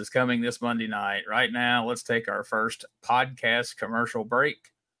Gonzalez is coming this Monday night. Right now, let's take our first podcast commercial break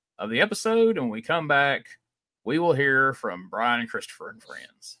of the episode. And when we come back, we will hear from Brian and Christopher and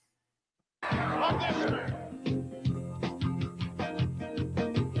friends.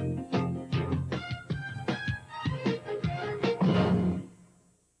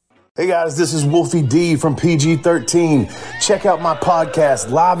 Hey guys, this is Wolfie D from PG-13. Check out my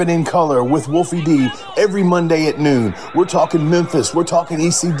podcast, Live and in Color with Wolfie D, every Monday at noon. We're talking Memphis, we're talking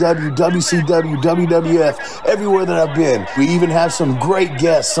ECW, WCW, WWF, everywhere that I've been. We even have some great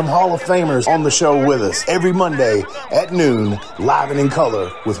guests, some Hall of Famers on the show with us. Every Monday at noon, Live and in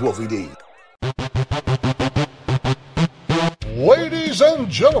Color with Wolfie D. Ladies and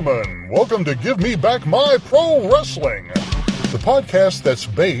gentlemen, welcome to Give Me Back My Pro Wrestling, the podcast that's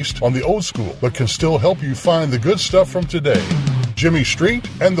based on the old school, but can still help you find the good stuff from today. Jimmy Street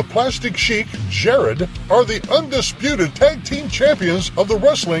and the Plastic Chic, Jared, are the undisputed tag team champions of the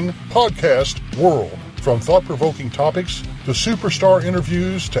wrestling podcast world. From thought-provoking topics to superstar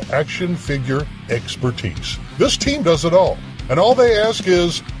interviews to action figure expertise. This team does it all. And all they ask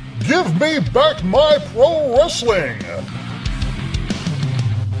is, give me back my pro wrestling.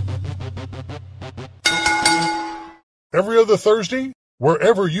 Every other Thursday,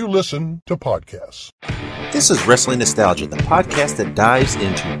 wherever you listen to podcasts. This is Wrestling Nostalgia, the podcast that dives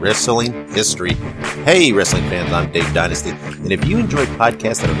into wrestling history. Hey, wrestling fans, I'm Dave Dynasty, and if you enjoy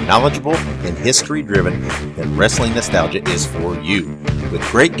podcasts that are knowledgeable and history-driven, then Wrestling Nostalgia is for you. With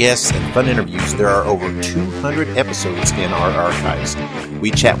great guests and fun interviews, there are over 200 episodes in our archives.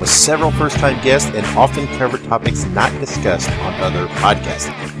 We chat with several first-time guests and often cover topics not discussed on other podcasts.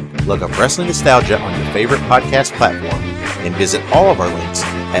 Look up Wrestling Nostalgia on your favorite podcast platform and visit all of our links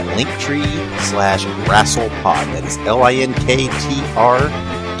at linktree/WrestlePod. That is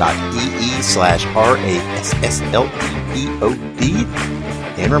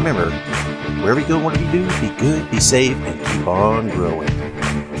linktr.ee/RASSLEPOD. And remember, wherever you go, whatever you do, be good, be safe, and keep on growing.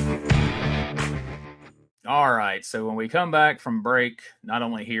 All right, so when we come back from break, not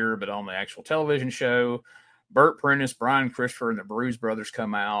only here, but on the actual television show, Bert Prentice, Brian Christopher, and the Bruise Brothers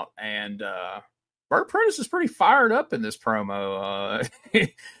come out, and Bert Prentice is pretty fired up in this promo.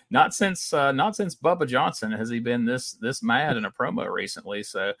 Not since Bubba Johnson has he been this mad in a promo recently.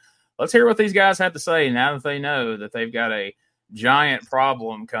 So let's hear what these guys have to say now that they know that they've got a giant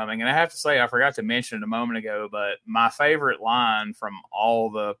problem coming. And I have to say, I forgot to mention it a moment ago, but my favorite line from all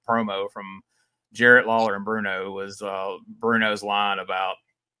the promo from Jarrett, Lawler, and Bruno was Bruno's line about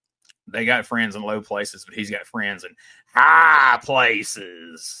they got friends in low places, but he's got friends in high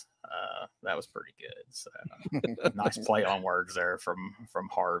places. That was pretty good. So nice play on words there from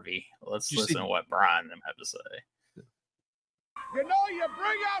Harvey. Let's listen to what Brian and them have to say. You know, you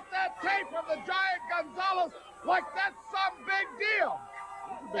bring out that tape of the Giant Gonzalez like that's some big deal.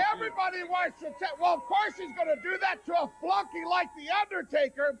 Everybody wants to tell. Well, of course he's going to do that to a flunky like The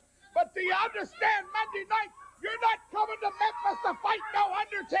Undertaker. But do you understand, Monday night, you're not coming to Memphis to fight no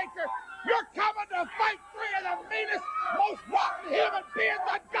Undertaker. You're coming to fight three of the meanest, most rotten human beings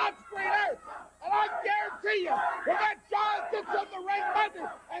on God's green earth. And I guarantee you, when that John gets in the ring Monday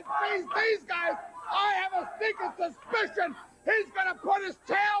and sees these guys, I have a sneaking suspicion he's going to put his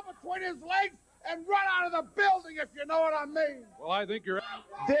tail between his legs and run out of the building, if you know what I mean. Well, I think you're...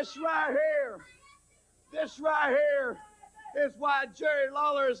 This right here is why Jerry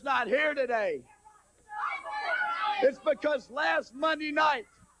Lawler is not here today. It's because last Monday night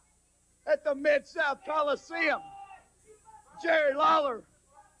at the Mid-South Coliseum, Jerry Lawler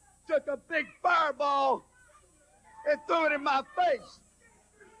took a big fireball and threw it in my face.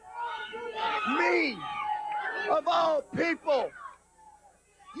 Me, of all people,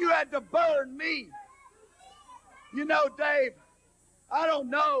 you had to burn me. You know, Dave, I don't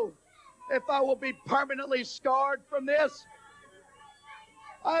know if I will be permanently scarred from this.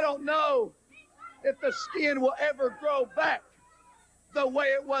 I don't know if the skin will ever grow back the way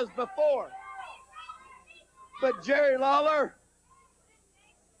it was before. But Jerry Lawler,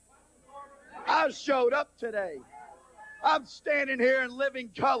 I showed up today. I'm standing here in living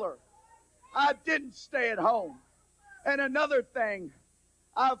color. I didn't stay at home. And another thing,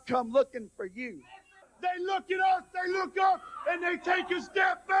 I've come looking for you. They look at us, they look up, and they take a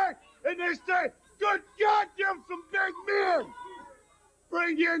step back, and they say, good God, give them some big men.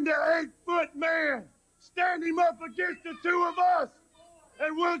 Bring in the 8-foot man. Stand him up against the two of us,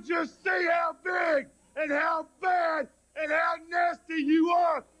 and we'll just see how big and how bad and how nasty you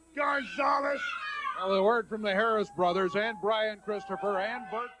are, Gonzalez. Well, the word from the Harris brothers and Brian Christopher and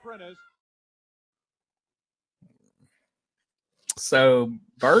Bert Prentice. So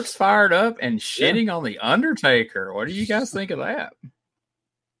Bert's fired up and shitting on The Undertaker. What do you guys think of that?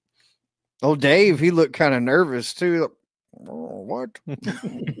 Oh, Dave, he looked kind of nervous too. Oh, what?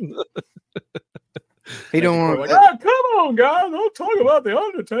 He don't want like, oh, come on, guys. Don't talk about The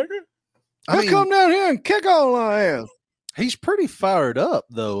Undertaker. He'll come down here and kick all our ass. He's pretty fired up,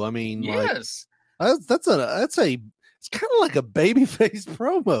 though. I mean, yes, like, it's kind of like a babyface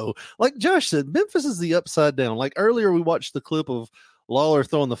promo. Like Josh said, Memphis is the upside down. Like earlier, we watched the clip of Lawler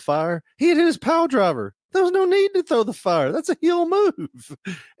throwing the fire. He had hit his power driver. There was no need to throw the fire. That's a heel move.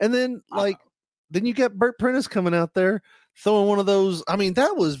 And then, then you got Bert Prentice coming out there throwing one of those. I mean,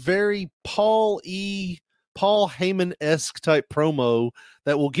 that was very Paul Heyman-esque type promo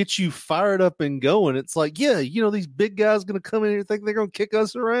that will get you fired up and going. It's like, yeah, you know, these big guys going to come in here and think they're going to kick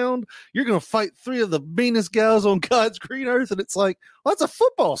us around. You're going to fight three of the meanest guys on God's green earth. And it's like, well, that's a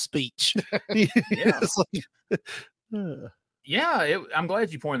football speech. Yeah. I'm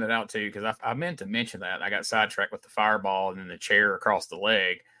glad you pointed that out too, because I meant to mention that. I got sidetracked with the fireball and then the chair across the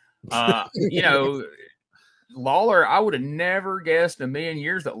leg. You know, Lawler, I would have never guessed in a million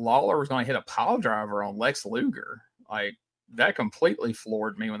years that Lawler was going to hit a pile driver on Lex Luger. Like, that completely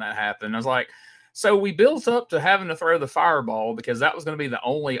floored me when that happened. I was like, so we built up to having to throw the fireball because that was going to be the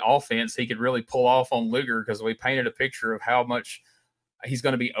only offense he could really pull off on Luger, because we painted a picture of how much he's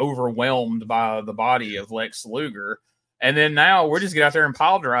going to be overwhelmed by the body of Lex Luger. And then now we're just get out there and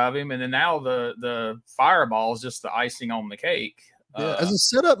pile drive him. And then now the fireball is just the icing on the cake. Yeah, as a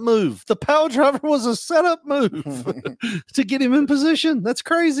setup move. The power driver was a setup move to get him in position. That's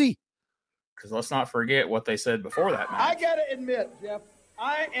crazy. Because let's not forget what they said before that match. I got to admit, Jeff,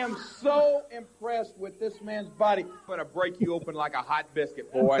 I am so impressed with this man's body. I'm going to break you open like a hot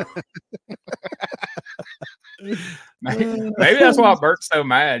biscuit, boy. Maybe that's why Bert's so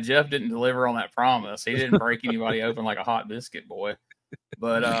mad. Jeff didn't deliver on that promise. He didn't break anybody open like a hot biscuit, boy.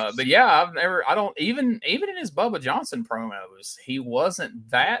 But yeah, even in his Bubba Johnson promos, he wasn't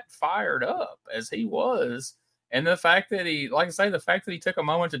that fired up as he was. And the fact that he took a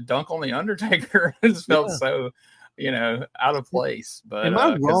moment to dunk on The Undertaker just felt so, out of place. But am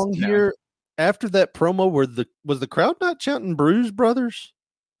I wrong here? After that promo, was the crowd not chanting Bruise Brothers?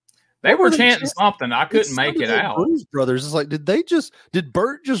 They were chanting something. I couldn't make it out. Bruise Brothers. It's like, did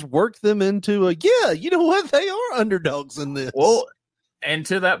Bert just work them into you know what? They are underdogs in this. Well, And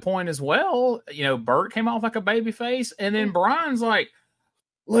to that point as well, Bert came off like a baby face. And then Brian's like,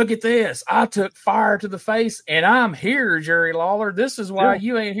 look at this. I took fire to the face and I'm here, Jerry Lawler. This is why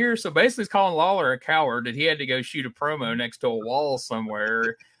you ain't here. So basically he's calling Lawler a coward that he had to go shoot a promo next to a wall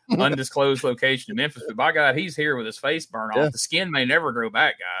somewhere, undisclosed location in Memphis. But by God, he's here with his face burned off. The skin may never grow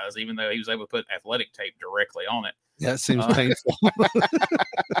back, guys, even though he was able to put athletic tape directly on it. That seems painful.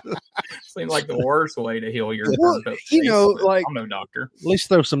 Seems like the worst way to heal your Well, burned up you face, know, but like- I'm no doctor. At least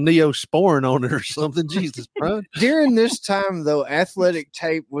throw some Neosporin on it or something. Jesus, bro. During this time, though, athletic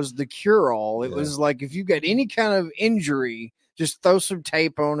tape was the cure-all. It was like if you got any kind of injury, just throw some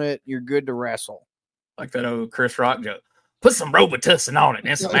tape on it. You're good to wrestle. Like that old Chris Rock joke. Put some Robitussin on it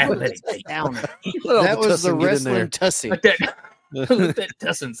and some athletic tape. Down it. Let That all the was the tussin get in wrestling there. tussie. Like that. Let that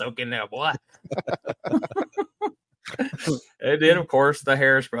tussin soak in there, boy. And then, of course, the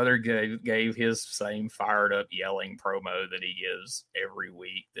Harris brother gave his same fired up yelling promo that he gives every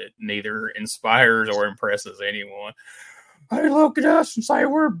week that neither inspires or impresses anyone. They look at us and say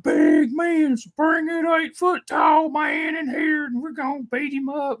we're big men, so bring an 8-foot tall man in here and we're gonna beat him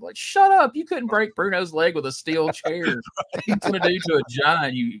up. Like, shut up! You couldn't break Bruno's leg with a steel chair. What you gonna do to a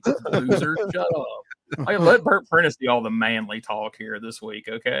giant, you loser? Shut up! Like, let Burt Prentice do all the manly talk here this week,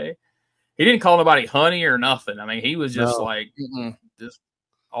 okay? He didn't call nobody honey or nothing. I mean, he was just just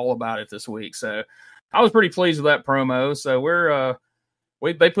all about it this week. So I was pretty pleased with that promo. So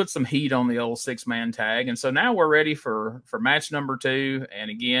they put some heat on the old 6-man tag. And so now we're ready for match number 2.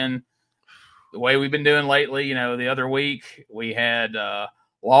 And again, the way we've been doing lately, the other week we had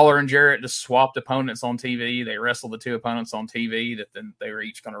Lawler and Jarrett just swapped opponents on TV. They wrestled the 2 opponents on TV that then they were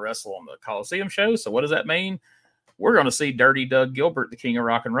each going to wrestle on the Coliseum show. So what does that mean? We're going to see Dirty Doug Gilbert, the king of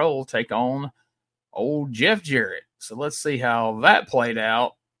rock and roll, take on old Jeff Jarrett. So let's see how that played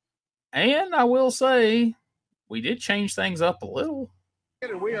out. And I will say, we did change things up a little.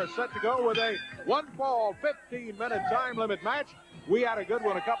 And we are set to go with a 1-fall, 15-minute time limit match. We had a good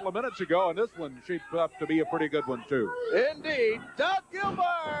one a couple of minutes ago, and this one shaped up to be a pretty good one, too. Indeed, Doug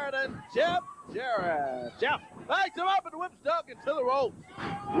Gilbert and Jeff Jarrett. Jeff backs him up and whips Doug into the ropes.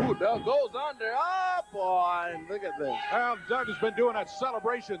 Ooh, Doug goes under. Oh, boy, and look at this. Well, Doug has been doing that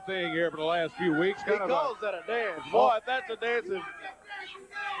celebration thing here for the last few weeks. He calls that a dance. Boy, that's a dance.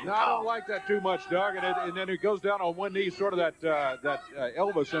 No, I don't like that too much, Doug. And then it goes down on one knee, sort of that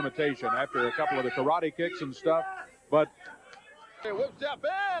Elvis imitation after a couple of the karate kicks and stuff. But he whips Jeff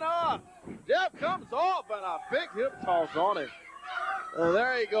in. Jeff comes off and a big hip toss on him.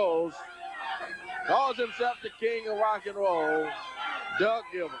 There he goes. Calls himself the king of rock and roll, Doug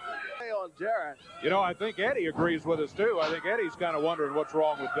Gilbert. On Jarrett. I think Eddie agrees with us, too. I think Eddie's kind of wondering what's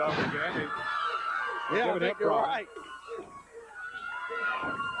wrong with Doug again. I think you're right.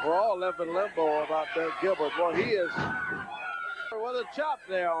 We're all left in limbo about Doug Gilbert. Boy, he is with a chop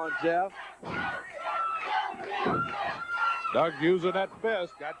there on Jeff. Doug using that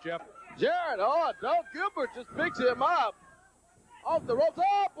fist. Got Jeff. Jarrett, Doug Gilbert just picks him up off the ropes.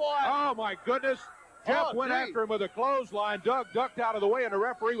 Oh, boy. Oh, my goodness. Jeff went after him with a clothesline. Doug ducked out of the way, and the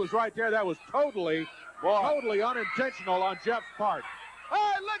referee was right there. That was totally unintentional on Jeff's part.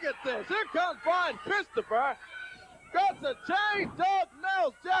 Hey, look at this. Here comes Brian Christopher. Got the chain. Doug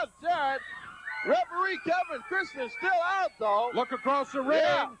nails Jeff Jarrett. Referee Kevin Christian still out, though. Look across the ring.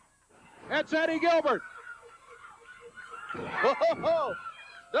 Yeah. It's Eddie Gilbert. Whoa.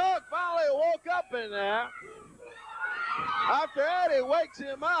 Doug finally woke up in there after Eddie wakes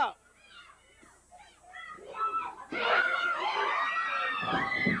him up.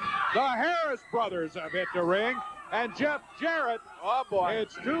 The Harris brothers have hit the ring, and Jeff Jarrett. Oh, boy.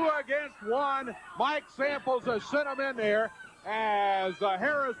 It's 2 against 1. Mike Samples has sent him in there as the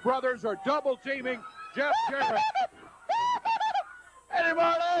Harris brothers are double teaming Jeff Jarrett. Eddie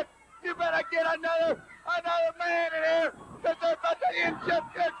Marlin, you better get another man in here, because they're about to end Jeff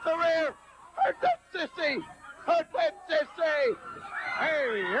Jarrett's career. Hurt that sissy. Hurt that sissy.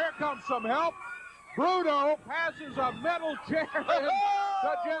 Hey, here comes some help. Bruno passes a metal chair to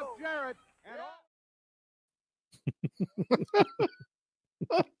Jeff Jarrett.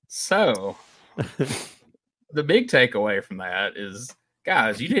 So, the big takeaway from that is,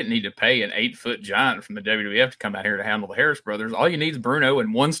 guys, you didn't need to pay an 8-foot giant from the WWF to come out here to handle the Harris brothers. All you need is Bruno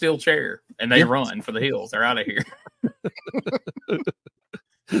and one steel chair, and they run for the hills. They're out of here.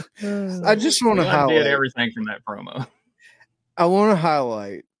 I just want to highlight everything from that promo. I want to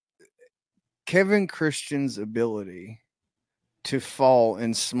highlight Kevin Christian's ability to fall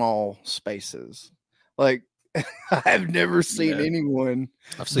in small spaces. Like, I've never seen anyone.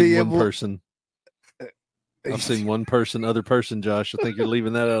 I've seen one person. I've seen one person, other person, Josh. I think you're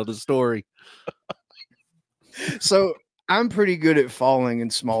leaving that out of the story. So I'm pretty good at falling in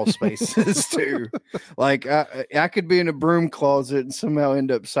small spaces too. Like I could be in a broom closet and somehow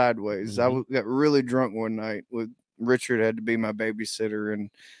end up sideways. Mm-hmm. I got really drunk one night with Richard had to be my babysitter, and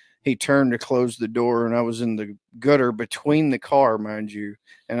he turned to close the door, and I was in the gutter between the car, mind you,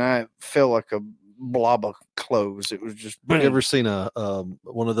 and I felt like a blob of clothes. It was just. You ever seen a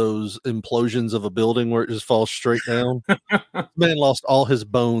one of those implosions of a building where it just falls straight down? Man lost all his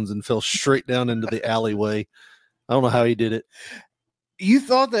bones and fell straight down into the alleyway. I don't know how he did it. You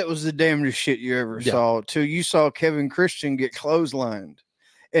thought that was the damnedest shit you ever saw till you saw Kevin Christian get clotheslined.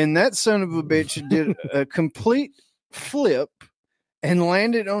 And that son of a bitch did a complete flip and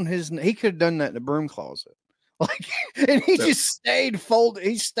landed on his. He could have done that in a broom closet. Like, and he just stayed folded.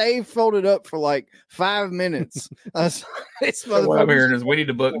 He stayed folded up for like 5 minutes. What I'm hearing is we need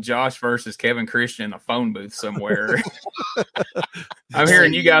to book Josh versus Kevin Christian in a phone booth somewhere. I'm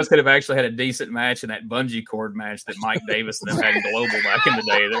hearing you guys could have actually had a decent match in that bungee cord match that Mike Davis and them had in Global back in the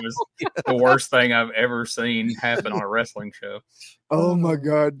day. That was the worst thing I've ever seen happen on a wrestling show. Oh my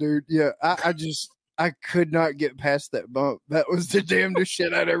God, dude. Yeah. I could not get past that bump. That was the damnedest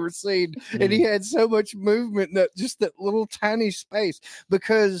shit I'd ever seen. And he had so much movement in that little tiny space,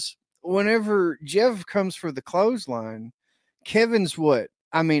 because whenever Jeff comes for the clothesline, Kevin's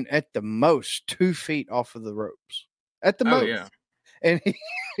at the most 2 feet off of the ropes. At the most. Yeah. And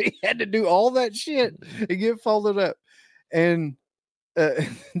he had to do all that shit and get folded up. And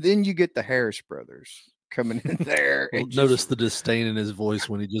then you get the Harris brothers coming in there. Well, notice the disdain in his voice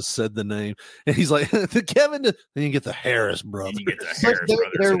when he just said the name, and he's like, "The Kevin." Then you get the Harris brothers. You get the Harris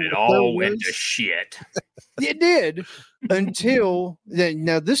brothers, and it all went to shit. It did until then.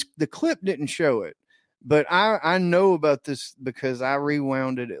 Now the clip didn't show it, but I know about this because I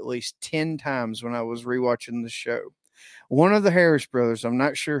rewound it at least 10 times when I was rewatching the show. One of the Harris brothers, I'm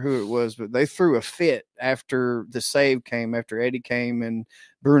not sure who it was, but they threw a fit after the save came, after Eddie came and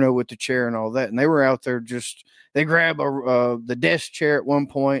Bruno with the chair and all that. And they were out there they grab the desk chair at one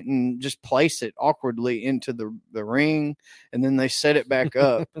point and just place it awkwardly into the ring. And then they set it back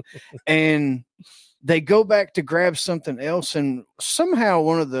up and they go back to grab something else. And somehow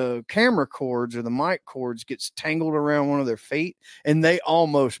one of the camera cords or the mic cords gets tangled around one of their feet and they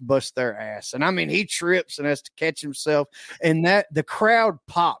almost bust their ass. And I mean, he trips and has to catch himself, and the crowd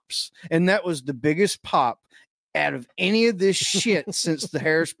pops. And that was the biggest pop out of any of this shit since the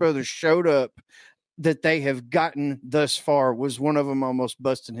Harris brothers showed up that they have gotten thus far. Was one of them almost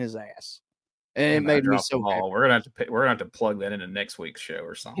busting his ass. And it made me so happy. We're gonna have to plug that into next week's show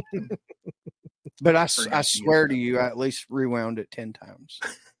or something. But I swear to you, I at least rewound it 10 times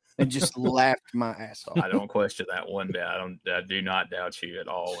and just laughed my ass off. I don't question that one bit. I do not doubt you at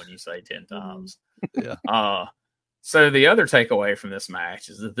all when you say 10 times. Yeah. So the other takeaway from this match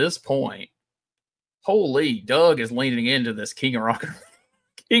is at this point, holy, Doug is leaning into this King of Rock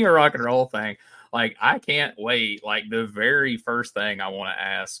and Roll thing. Like, I can't wait. Like, the very first thing I want to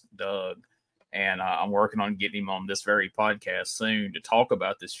ask Doug, and I'm working on getting him on this very podcast soon to talk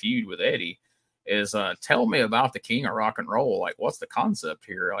about this feud with Eddie, is tell me about the King of Rock and Roll. Like, what's the concept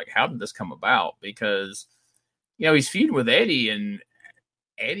here? Like, how did this come about? Because, he's feuding with Eddie, and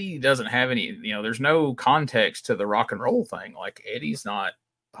Eddie doesn't have any, there's no context to the rock and roll thing. Like, Eddie's not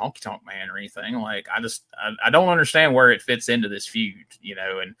Honky Tonk Man or anything. Like, I don't understand where it fits into this feud,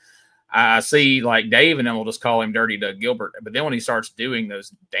 and I see like Dave and them will just call him Dirty Doug Gilbert. But then when he starts doing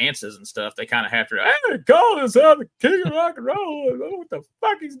those dances and stuff, they kind of have to, hey, call this out the King of Rock and Roll. I don't know what the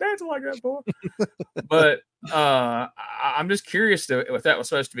fuck he's dancing like that for. But I'm just curious if that was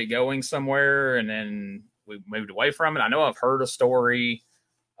supposed to be going somewhere and then we moved away from it. I know I've heard a story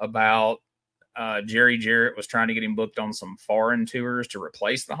about Jerry Jarrett was trying to get him booked on some foreign tours to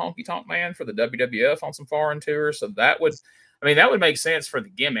replace the Honky Tonk Man for the WWF on some foreign tours. So that would make sense for the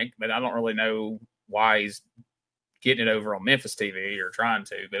gimmick, but I don't really know why he's getting it over on Memphis TV or trying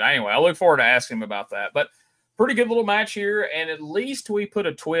to. But anyway, I look forward to asking him about that. But pretty good little match here, and at least we put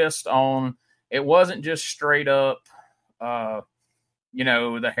a twist on. It wasn't just straight up, the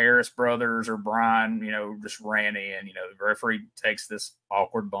Harris brothers or Brian, just ran in. The referee takes this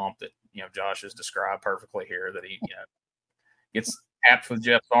awkward bump that, Josh has described perfectly here, that he, gets tapped with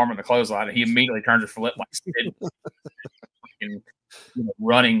Jeff's arm in the clothesline, and he immediately turns a flip like Sid.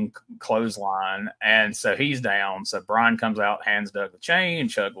 Running clothesline, and so he's down. So Brian comes out, hands Doug the chain.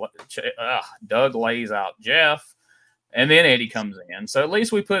 Doug lays out Jeff, and then Eddie comes in. So at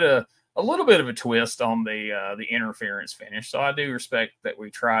least we put a little bit of a twist on the interference finish. So I do respect that we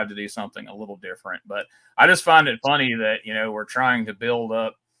tried to do something a little different. But I just find it funny that we're trying to build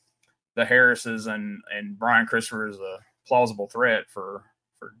up the Harrises and Brian Christopher as a plausible threat for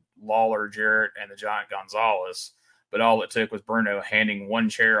Lawler, Jarrett, and the Giant Gonzalez. but all it took was Bruno handing one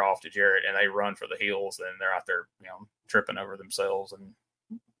chair off to Jarrett, and they run for the heels, and they're out there, tripping over themselves and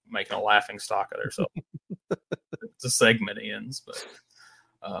making a laughing stock of themselves. The segment ends, but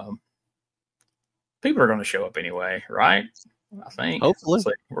people are going to show up anyway, right? I think. Hopefully.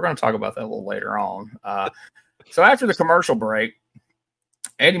 So we're going to talk about that a little later on. So after the commercial break,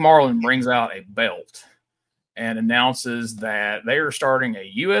 Eddie Marlin brings out a belt and announces that they are starting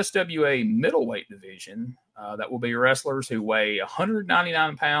a USWA middleweight division that will be wrestlers who weigh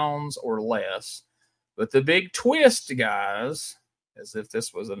 199 pounds or less. But the big twist, guys, as if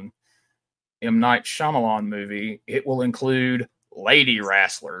this was an M. Night Shyamalan movie, it will include lady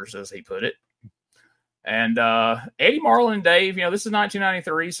wrestlers, as he put it. And Eddie Marlin and Dave, this is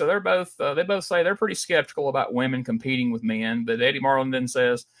 1993, so they both say they're pretty skeptical about women competing with men. But Eddie Marlin then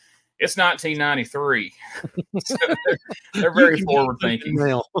says it's 1993, so they're very forward thinking.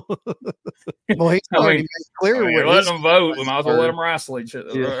 Well, he's already made clear. Let them vote. We might as well let them wrestle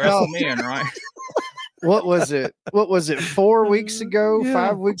men, right? What was it? 4 weeks ago,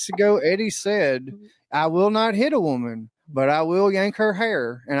 5 weeks ago? Eddie said, "I will not hit a woman, but I will yank her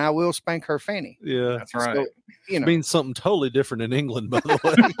hair and I will spank her fanny." Yeah, that's right. So, it means something totally different in England, by the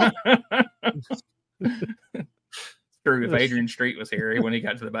way. True. If Adrian Street was here, when he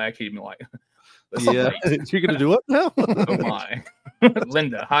got to the back, he'd be like, "Yeah, you're gonna do what now?" Oh my,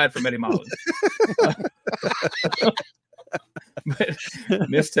 Linda, hide from Eddie Marlin. But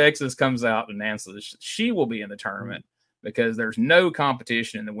Miss Texas comes out and announces she will be in the tournament because there's no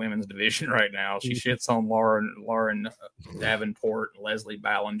competition in the women's division right now. She shits on Lauren Davenport and Leslie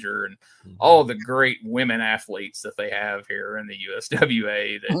Ballinger and all the great women athletes that they have here in the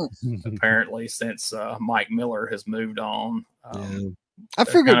USWA that apparently since Mike Miller has moved on, I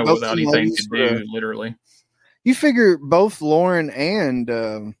figured kind of both without anything to do, literally. You figure both Lauren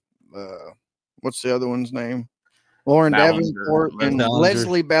and what's the other one's name? Lauren Davenport and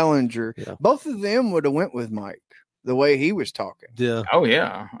Leslie Ballinger. Yeah. Both of them would have went with Mike the way he was talking. Yeah. Oh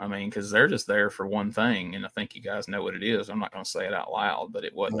yeah. I mean, because they're just there for one thing, and I think you guys know what it is. I'm not going to say it out loud, but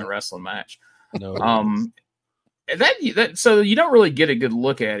it wasn't a wrestling match. No. So you don't really get a good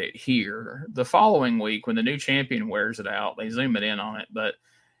look at it here. The following week, when the new champion wears it out, they zoom it in on it. But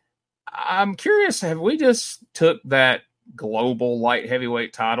I'm curious, have we just took that global light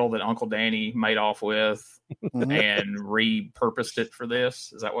heavyweight title that Uncle Danny made off with and repurposed it for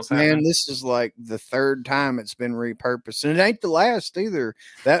this? Is that what's happening? Man, this is like the third time it's been repurposed, and it ain't the last either.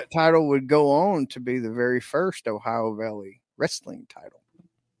 That title would go on to be the very first Ohio Valley wrestling title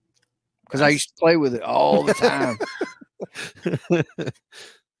because I used to play with it all the time.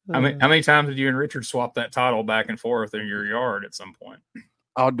 How many times did you and Richard swap that title back and forth in your yard at some point?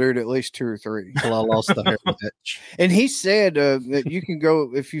 I'll do it at least 2 or 3 until I lost the hair match. And he said that you can go,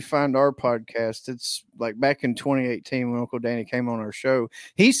 if you find our podcast, it's like back in 2018 when Uncle Danny came on our show.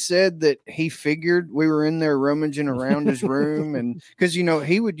 He said that he figured we were in there rummaging around his room, and because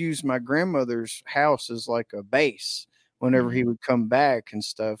he would use my grandmother's house as like a base whenever he would come back and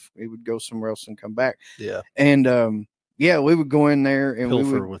stuff. He would go somewhere else and come back. Yeah, and yeah, we would go in there and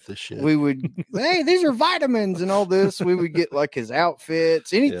pilfer with this shit. We would, hey, these are vitamins and all this. We would get like his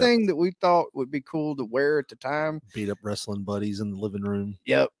outfits, anything that we thought would be cool to wear at the time. Beat up wrestling buddies in the living room.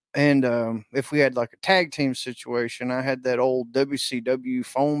 Yep. And if we had like a tag team situation, I had that old WCW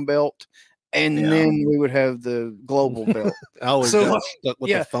foam belt. And then we would have the global belt. I always got stuck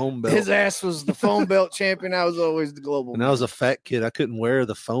with the foam belt. His ass was the foam belt champion. I was always the global. And I was a fat kid. I couldn't wear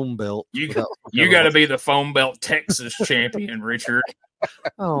the foam belt. You got to be the foam belt Texas champion, Richard.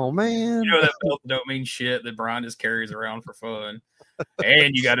 Oh man, that belt don't mean shit that Brian just carries around for fun.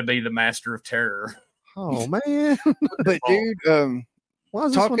 And you got to be the master of terror. Oh man, but dude, why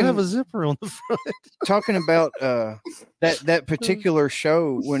does this one have a zipper on the front? Talking about that particular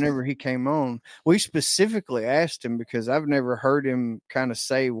show, whenever he came on, we specifically asked him, because I've never heard him kind of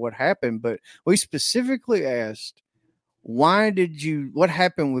say what happened, but we specifically asked, what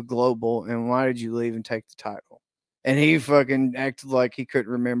happened with Global and why did you leave and take the title? And he fucking acted like he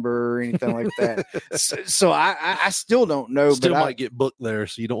couldn't remember or anything like that. So I still don't know. Still might get booked there,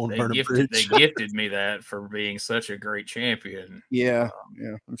 so you don't want to burn a bridge. They gifted me that for being such a great champion. Yeah,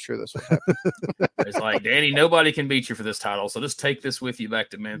 I'm sure that's what happened. It's like, Danny, nobody can beat you for this title, so just take this with you back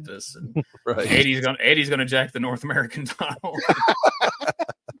to Memphis. And right. Eddie's gonna jack the North American title.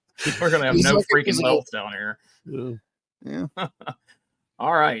 We're gonna have no freaking belts down here. Yeah.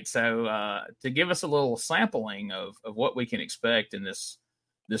 All right, so to give us a little sampling of what we can expect in this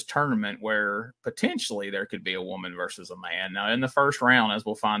tournament, where potentially there could be a woman versus a man. Now, in the first round, as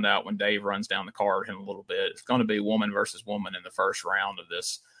we'll find out when Dave runs down the card in a little bit, it's going to be woman versus woman in the first round of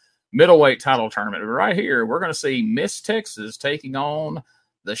this middleweight title tournament. But right here, we're going to see Miss Texas taking on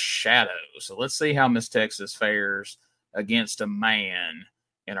the Shadow. So let's see how Miss Texas fares against a man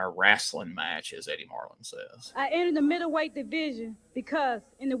in a wrestling match, as Eddie Marlin says. I entered the middleweight division because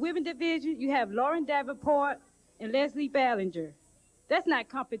in the women division, you have Lauren Davenport and Leslie Ballinger. That's not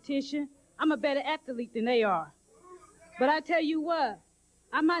competition. I'm a better athlete than they are. But I tell you what,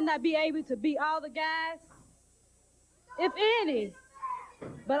 I might not be able to beat all the guys, if any,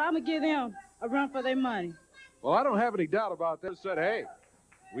 but I'm going to give them a run for their money. Well, I don't have any doubt about this. Said, hey,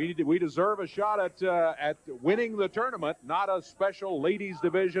 we deserve a shot at winning the tournament, not a special ladies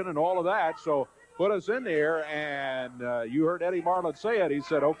division and all of that. So put us in there, and you heard Eddie Marlin say it. He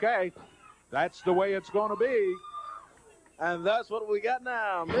said, okay, that's the way it's going to be. And that's what we got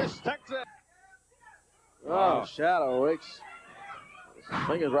now, Miss Texas. Oh, Shadow Wicks.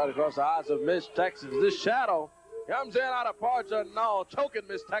 Fingers right across the eyes of Miss Texas. This Shadow comes in out of parts unknown, choking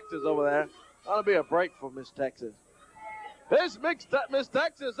Miss Texas over there. That'll be a break for Miss Texas. This Miss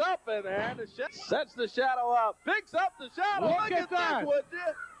Texas up in there. Sets the Shadow up. Picks up the Shadow. Look at that. Would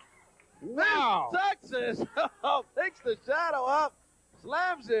you? Wow. Miss Texas picks the Shadow up.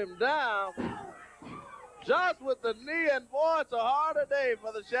 Slams him down. Just with the knee, and boy, it's a harder day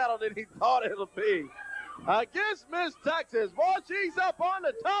for the Shadow than he thought it'll be. Against Miss Texas. Boy, she's up on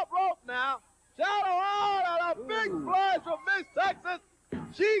the top rope now. Shadow out, and a big splash from Miss Texas.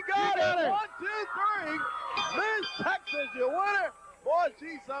 She got it. 1, 2, 3. Miss Texas, your winner. Boy,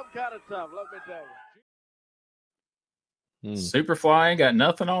 she's some kind of tough, let me tell you. Superfly ain't got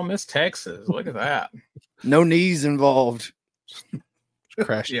nothing on Miss Texas. Look at that. No knees involved.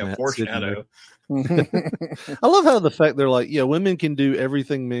 Crash. Yeah, foreshadow. I love how the fact they're like, yeah, women can do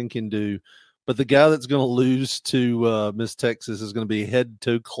everything men can do, but the guy that's going to lose to Miss Texas is going to be head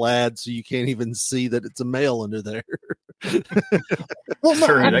to clad, so you can't even see that it's a male under there. Well,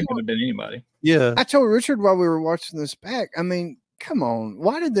 sure, that could have been anybody. Yeah. I told Richard while we were watching this back, I mean, come on.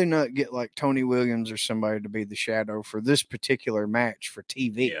 Why did they not get like Tony Williams or somebody to be the Shadow for this particular match for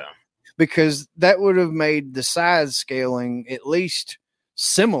TV? Yeah. Because that would have made the size scaling at least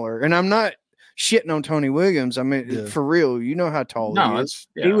similar. And I'm not shitting on Tony Williams. I mean, for real, you know how tall he is.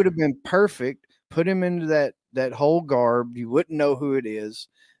 Yeah. He would have been perfect. Put him into that whole garb. You wouldn't know who it is.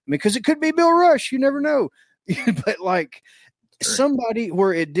 I mean, because it could be Bill Rush. You never know. But like somebody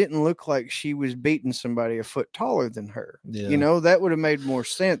where it didn't look like she was beating somebody a foot taller than her. Yeah. You know, that would have made more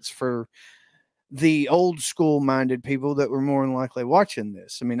sense for the old school minded people that were more than likely watching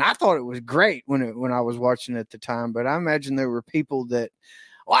this. I mean, I thought it was great when I was watching it at the time, but I imagine there were people that,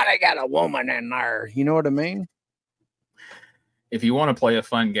 why they got a woman in there? You know what I mean? If you want to play a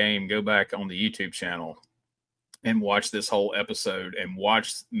fun game, go back on the YouTube channel and watch this whole episode and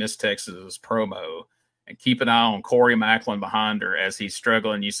watch Miss Texas's promo and keep an eye on Corey Macklin behind her as he's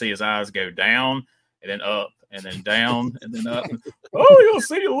struggling. You see his eyes go down and then up and then down and then up. Oh, you'll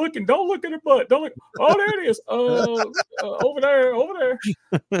see you looking. Don't look at her butt. Don't look. Oh, there it is. Over there.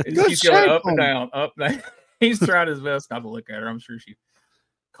 He's going up and down, up and down. He's trying his best not to look at her. I'm sure she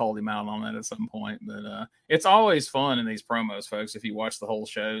called him out on that at some point, but it's always fun in these promos, folks. If you watch the whole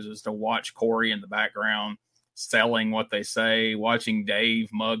shows, is to watch Corey in the background selling what they say, watching Dave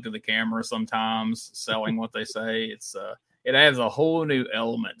mug to the camera sometimes selling what they say. It adds a whole new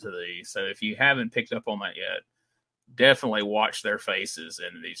element to these. So if you haven't picked up on that yet, definitely watch their faces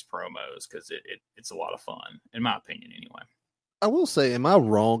in these promos because it's a lot of fun, in my opinion, anyway. I will say, am I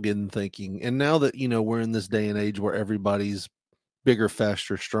wrong in thinking, and now that, we're in this day and age where everybody's bigger,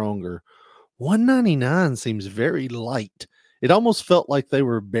 faster, stronger, 199 seems very light. It almost felt like they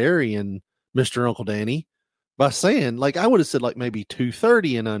were burying Mr. Uncle Danny by saying, like, I would have said like maybe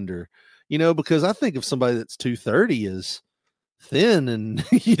 230 and under, because I think of somebody that's 230 is thin and,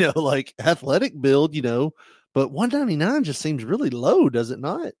 like athletic build, but 199 just seems really low, does it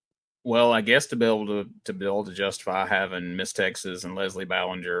not? Well, I guess to be able to justify having Miss Texas and Leslie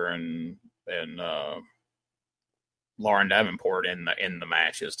Ballinger and Lauren Davenport in the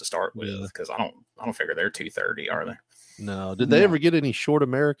matches to start with, because I don't figure they're 230, are they? No. Did they ever get any short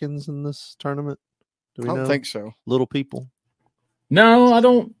Americans in this tournament? Do we I don't know? think so. Little people? No, I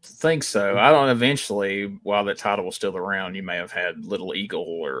don't think so. I don't. Eventually, while that title was still around, you may have had Little Eagle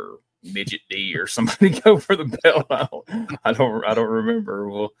or Midget D or somebody go for the belt. I don't remember.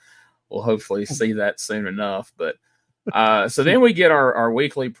 We'll hopefully see that soon enough. But so then we get our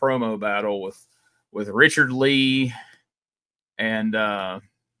weekly promo battle with Richard Lee. And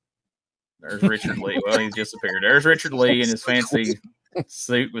there's Richard Lee. Well, he's disappeared. There's Richard Lee in his fancy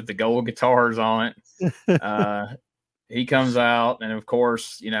suit with the gold guitars on it. He comes out, and of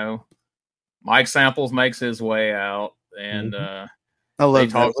course, Mike Samples makes his way out. And I love they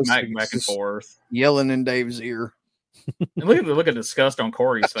that. talk Looks smack like back and just forth. yelling in Dave's ear. And look at disgust on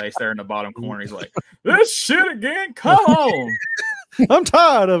Corey's face there in the bottom corner. He's like, "This shit again? Come on! I'm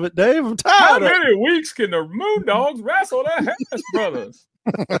tired of it, Dave. I'm How tired of it. many weeks can the Moondogs wrestle the Harris brothers?"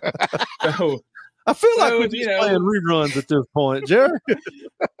 So, I feel like so, we're just playing reruns at this point, Jerry.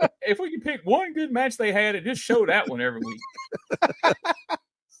 if we can pick one good match they had, it just show that one every week.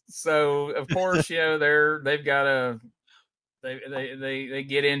 So, of course, they've got a. They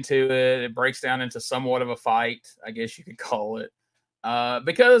get into it. It breaks down into somewhat of a fight, I guess you could call it.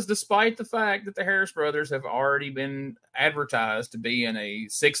 Because despite the fact that the Harris brothers have already been advertised to be in a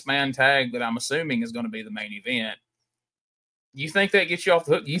 6-man tag that I'm assuming is going to be the main event, you think that gets you off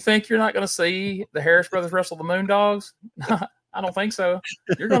the hook? You think you're not going to see the Harris brothers wrestle the Moondogs? I don't think so.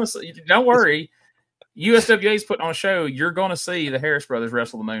 You're going to see. Don't worry. USWA is putting on a show. You're going to see the Harris brothers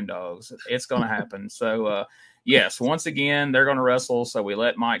wrestle the Moondogs. It's going to happen. So, yes, once again, they're going to wrestle. So we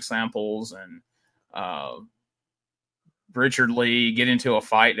let Mike Samples and Richard Lee get into a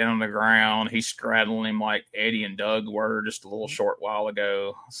fight down on the ground. He's straddling him like Eddie and Doug were just a little short while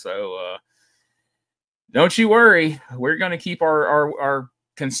ago. So don't you worry. We're going to keep our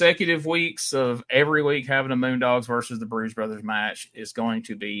consecutive weeks of every week having a Moondogs versus the Bruise Brothers match is going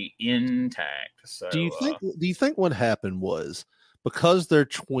to be intact. So Do you think what happened was because they're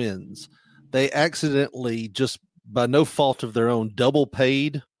twins, they accidentally, just by no fault of their own, double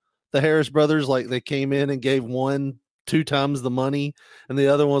paid the Harris brothers? Like they came in and gave one 2 times the money, and the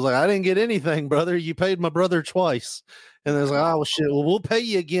other one was like, "I didn't get anything, brother. You paid my brother twice." And they was like, "Oh well, shit. Well, we'll pay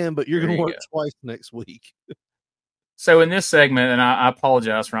you again, but you're going to work twice next week." So in this segment, and I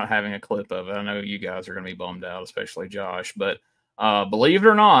apologize for not having a clip of it. I know you guys are going to be bummed out, especially Josh. But believe it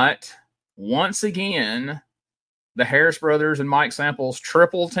or not, once again, the Harris brothers and Mike Samples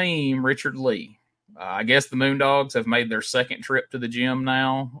triple team Richard Lee. I guess the Moondogs have made their second trip to the gym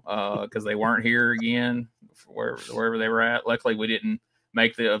now because they weren't here again wherever they were at. Luckily, we didn't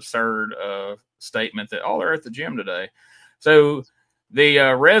make the absurd statement that, they're at the gym today. So the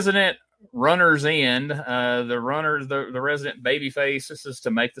resident runners in, the resident babyface, this is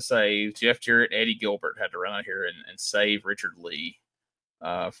to make the save. Jeff Jarrett, Eddie Gilbert had to run out here and save Richard Lee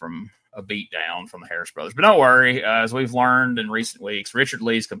from a beat down from the Harris brothers. But don't worry, as we've learned in recent weeks, Richard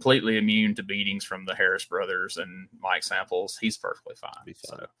Lee is completely immune to beatings from the Harris brothers and Mike Samples. He's perfectly fine.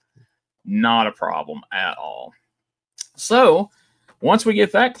 So not a problem at all. So once we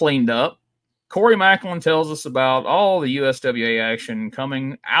get that cleaned up, Corey Macklin tells us about all the USWA action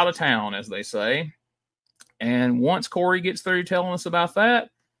coming out of town, as they say. And once Corey gets through telling us about that,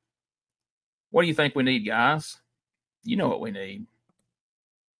 what do you think we need, guys? You know what we need.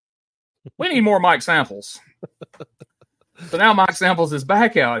 We need more Mike Samples. So now Mike Samples is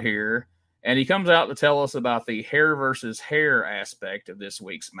back out here, and he comes out to tell us about the hair versus hair aspect of this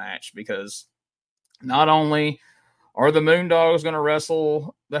week's match, because not only are the Moondogs going to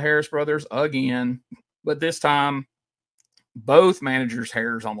wrestle the Harris brothers again, but this time both managers'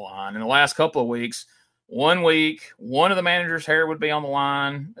 hairs on the line. In the last couple of weeks, one week, one of the managers' hair would be on the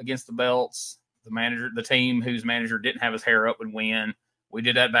line against the belts. The team whose manager didn't have his hair up would win. We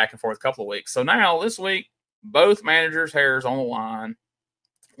did that back and forth a couple of weeks. So now this week, both managers' hairs on the line.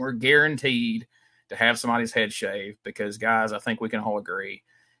 We're guaranteed to have somebody's head shaved because, guys, I think we can all agree,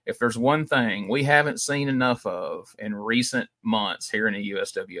 if there's one thing we haven't seen enough of in recent months here in the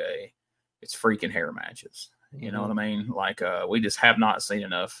USWA, it's freaking hair matches. You know what I mean? Like, we just have not seen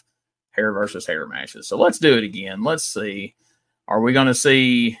enough hair versus hair matches. So let's do it again. Let's see. Are we going to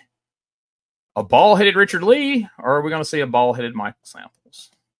see a bald-headed Richard Lee, or are we going to see a bald-headed Michael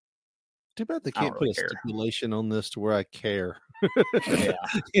Samples? Too bad they can't put a stipulation on this to where I care. Yeah,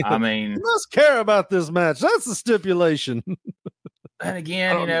 I mean, you must care about this match. That's the stipulation. And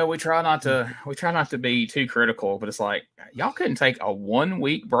again, we try not to be too critical, but it's like, y'all couldn't take a 1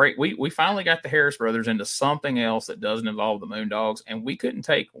 week break. We finally got the Harris brothers into something else that doesn't involve the Moondogs, and we couldn't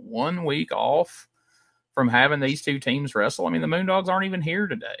take 1 week off from having these two teams wrestle. I mean, the Moondogs aren't even here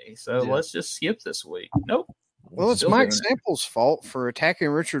today, so let's just skip this week. Nope. Well, it's Mike Samples' fault for attacking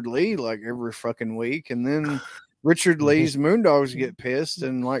Richard Lee like every fucking week, and then Richard Lee's Moondogs get pissed,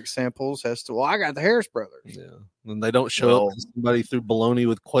 and Mike Samples has to, I got the Harris brothers. Yeah. And they don't show up. Somebody threw baloney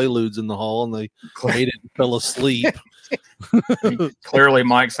with Quaaludes in the hall, and they ate it and fell asleep. Clearly,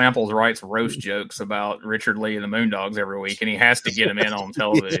 Mike Samples writes roast jokes about Richard Lee and the Moondogs every week, and he has to get them in on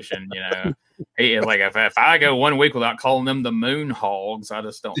television. He is like, if I go 1 week without calling them the Moon Hogs, I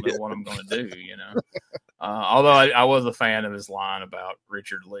just don't know what I'm going to do. Although I was a fan of his line about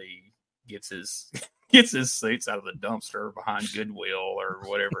Richard Lee gets his suits out of the dumpster behind Goodwill or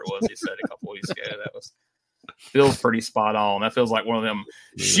whatever it was he said a couple weeks ago. feels pretty spot on. That feels like one of them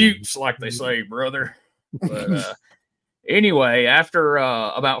shoots, like they say, brother. But anyway, after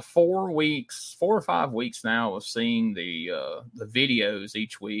about 4 or 5 weeks now of seeing the videos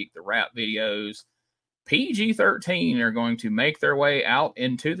each week, the rap videos, PG-13 are going to make their way out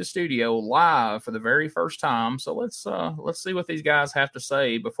into the studio live for the very first time. So let's see what these guys have to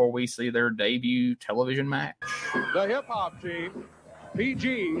say before we see their debut television match. The hip hop team,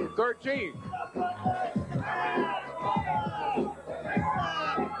 PG-13.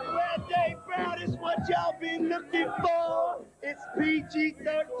 It's what y'all been looking for. It's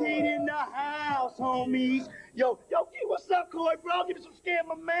PG-13 in the house, homies. Yo, what's up, Corey, bro? Give me some skin,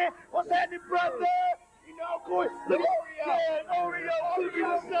 my man. What's happening, brother? You know, Corey, look at Oreo,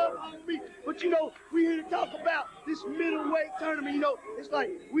 what's up, homie? But we here to talk about this middleweight tournament. It's like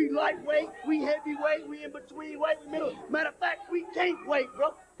we lightweight, we heavyweight, we in between weight, we middle. Matter of fact, we can't wait,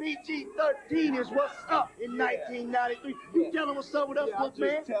 bro. PG-13 is what's up in 1993. You tell them what's up with us, look, man.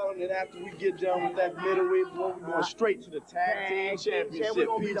 I'm just telling that after we get done with that middleweight, we're going straight to the tag team championship.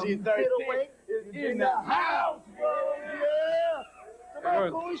 PG-13 is in the house, bro. Yeah. Come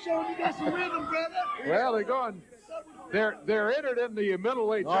on, Corey, show me got some rhythm, brother. Well, they're going. They're entered in the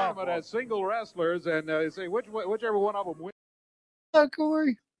middleweight tournament as single wrestlers, and they say whichever one of them wins. Oh,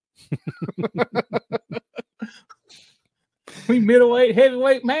 Corey. We middleweight,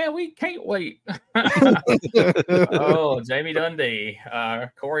 heavyweight, man, we can't wait. Oh, Jamie Dundee.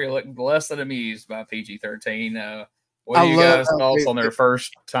 Corey looked less than amused by PG-13. What are you guys' thoughts on their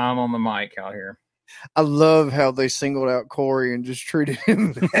first time on the mic out here? I love how they singled out Corey and just treated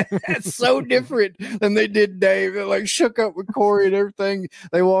him. That's so different than they did Dave. They like shook up with Corey and everything.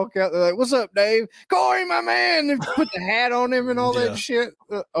 They walk out. They're like, "What's up, Dave? Corey, my man." They put the hat on him and all that shit.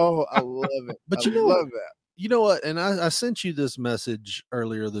 Oh, I love it. But I love that. You know what? And I sent you this message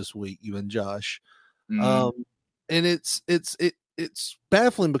earlier this week, you and Josh. And it's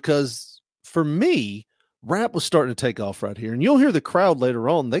baffling because for me, rap was starting to take off right here. And you'll hear the crowd later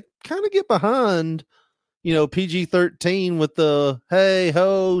on. They kind of get behind, PG-13 with the hey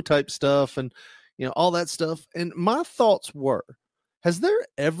ho type stuff and, all that stuff. And my thoughts were, has there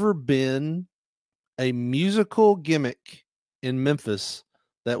ever been a musical gimmick in Memphis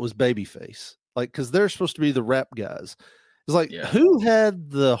that was babyface? Like, because they're supposed to be the rap guys. It's like, who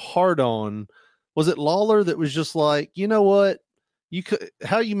had the hard on? Was it Lawler that was just like, you know what?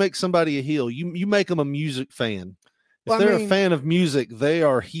 How you make somebody a heel? You make them a music fan. If they're a fan of music, they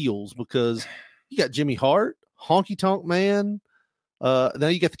are heels because you got Jimmy Hart, Honky Tonk Man. Now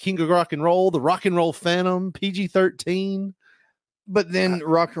you got the King of Rock and Roll, the Rock and Roll Phantom, PG-13. But then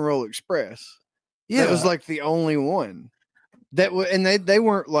Rock and Roll Express. Yeah, that was like the only one. And they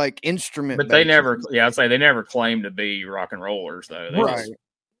weren't like instrument, but they never. Yeah, I'd say they never claimed to be rock and rollers though. They just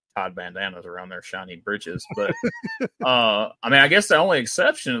tied bandanas around their shiny britches. But I guess the only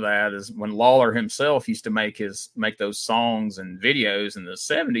exception to that is when Lawler himself used to make those songs and videos in the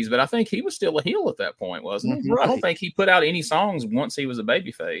 70s. But I think he was still a heel at that point, wasn't he? Right. I don't think he put out any songs once he was a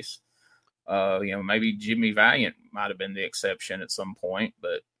babyface. Maybe Jimmy Valiant might have been the exception at some point,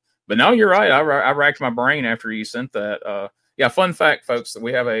 but no, you're right. I racked my brain after you sent that. Yeah, fun fact, folks, that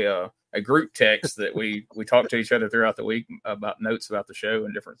we have a group text that we talk to each other throughout the week about notes about the show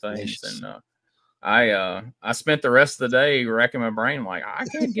and different things. Nice. And I spent the rest of the day racking my brain like I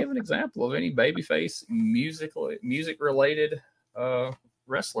can't give an example of any babyface music related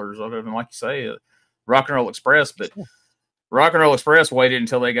wrestlers other than, like you say, Rock and Roll Express. But Rock and Roll Express waited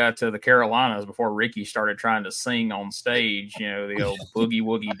until they got to the Carolinas before Ricky started trying to sing on stage, the old boogie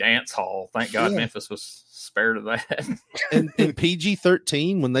woogie dance hall. Thank God Memphis was spared of that. and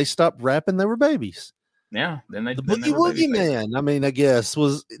PG-13, when they stopped rapping, they were babies. Yeah. Then the Boogie Woogie Man, I guess,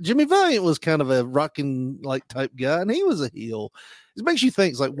 was Jimmy Valiant was kind of a rocking like type guy, and he was a heel. It makes you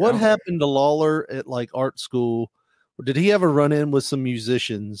think, like, what happened to Lawler at like art school? Or did he ever run in with some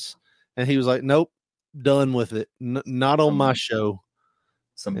musicians and he was like, nope, done with it. Not on my show.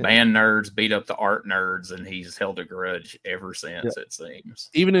 Some band nerds beat up the art nerds, and he's held a grudge ever since, it seems.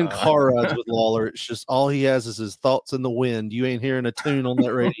 Even in car rides with Lawler, it's just all he has is his thoughts in the wind. You ain't hearing a tune on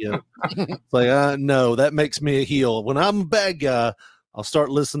that radio. It's like, no, that makes me a heel. When I'm a bad guy, I'll start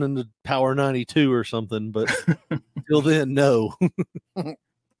listening to Power 92 or something, but till then, no.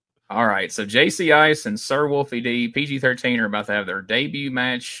 All right, so JC Ice and Sir Wolfie D, PG-13, are about to have their debut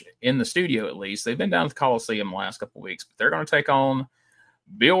match in the studio, at least. They've been down at the Coliseum the last couple of weeks, but they're going to take on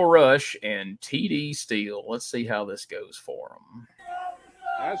Bill Rush and TD Steele. Let's see how this goes for them.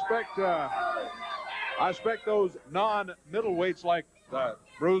 I expect those non-middleweights like The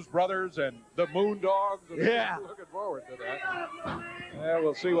Bruce Brothers and the Moondogs. Yeah. Looking forward to that. Yeah,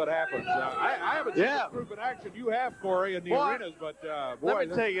 we'll see what happens. I haven't seen this group in action. You have, Corey, in the arenas, but boy. Let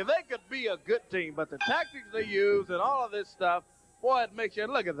me tell you, they could be a good team, but the tactics they use and all of this stuff, boy, it makes you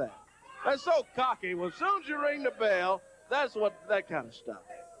look at that. They're so cocky. Well, as soon as you ring the bell, that's what that kind of stuff.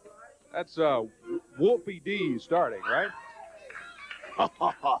 That's Wolfie D starting, right?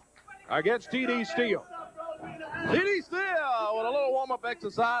 Against TD Steele. TD Steele with a little warm-up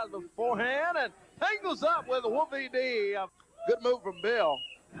exercise beforehand and tangles up with Wolfie D. Good move from Bill.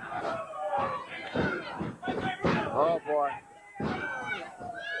 Oh, boy.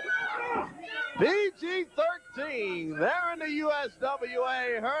 PG-13. They're in the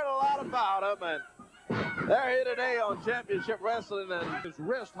USWA. Heard a lot about them, and they're here today on Championship Wrestling. And his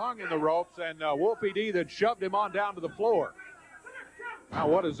wrist hung in the ropes, and Wolfie D then shoved him on down to the floor. Now,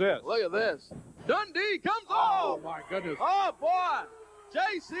 what is this? Look at this. Dundee comes Oh, on. my goodness. Oh, boy.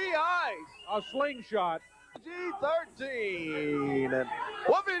 JC Ice. A slingshot. G13. And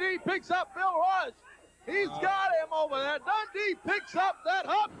Wolfie D picks up Bill Rush. He's got him over there. Dundee picks up that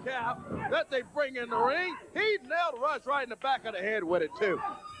hubcap that they bring in the ring. He nailed Rush right in the back of the head with it, too.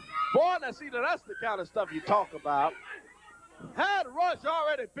 Boy, now see, that's the kind of stuff you talk about. Had Rush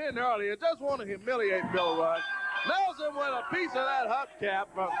already been earlier, just want to humiliate Bill Rush. Nails him with a piece of that hubcap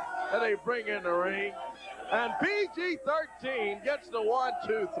that they bring in the ring. And PG-13 gets the 1,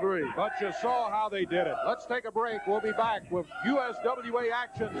 2, 3. But you saw how they did it. Let's take a break. We'll be back with USWA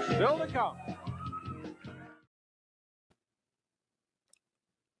action still to come.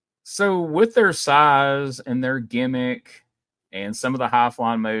 So with their size and their gimmick and some of the high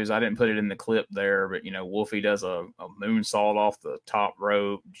flying moves, I didn't put it in the clip there, but Wolfie does a moonsault off the top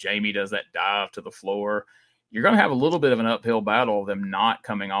rope. Jamie does that dive to the floor. You're going to have a little bit of an uphill battle of them not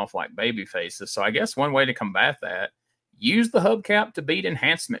coming off like baby faces. So I guess one way to combat that, use the hubcap to beat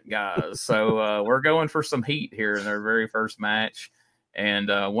enhancement guys. So we're going for some heat here in their very first match. And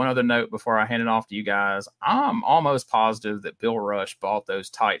one other note before I hand it off to you guys, I'm almost positive that Bill Rush bought those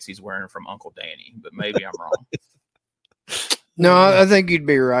tights he's wearing from Uncle Danny, but maybe I'm wrong. No, I think you'd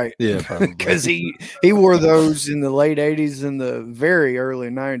be right. Yeah, probably. Because he wore those in the late 80s and the very early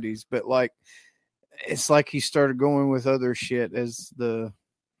 90s. But it's like he started going with other shit as the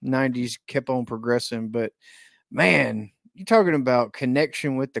 90s kept on progressing. But, man, you're talking about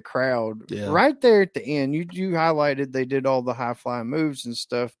connection with the crowd. Yeah. Right there at the end, you highlighted they did all the high-flying moves and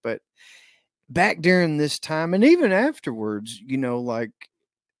stuff. But back during this time and even afterwards,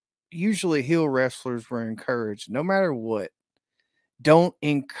 usually heel wrestlers were encouraged, no matter what. Don't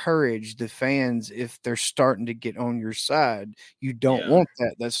encourage the fans if they're starting to get on your side. You don't want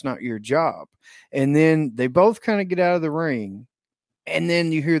that. That's not your job. And then they both kind of get out of the ring. And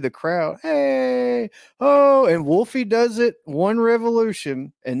then you hear the crowd, hey, oh, and Wolfie does it one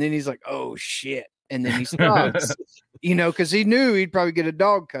revolution. And then he's like, oh, shit. And then he stops, because he knew he'd probably get a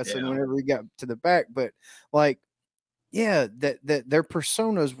dog cussing whenever he got to the back. But that their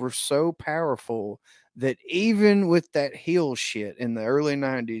personas were so powerful that even with that heel shit in the early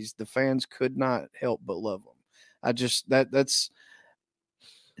 90s, the fans could not help but love them.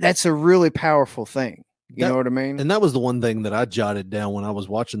 That's a really powerful thing. You know what I mean? And that was the one thing that I jotted down when I was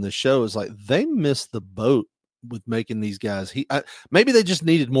watching this show is they missed the boat with making these guys. Maybe they just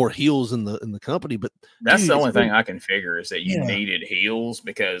needed more heels in the company, but that's the only thing I can figure is that you needed heels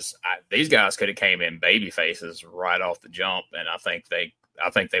because these guys could have came in baby faces right off the jump. And I think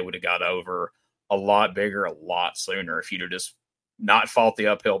they would have got over a lot bigger, a lot sooner if you'd have just not fought the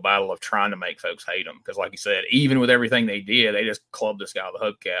uphill battle of trying to make folks hate them. Because like you said, even with everything they did, they just clubbed this guy with a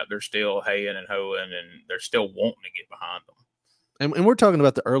hubcap. They're still haying and hoeing, and they're still wanting to get behind them. And we're talking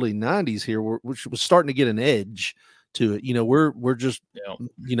about the early 90s here, which was starting to get an edge to it. We're just,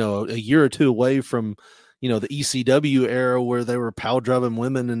 a year or two away from, the ECW era where they were pile driving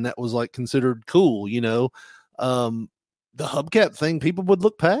women and that was considered cool, the hubcap thing people would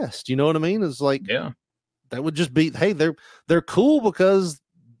look past, you know what I mean? It's that would just be, hey, they're cool because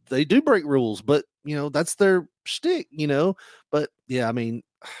they do break rules, but that's their shtick, but yeah, I mean,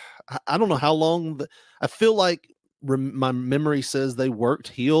 I don't know how long I feel like my memory says they worked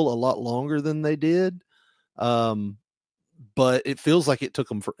heel a lot longer than they did. But it feels like it took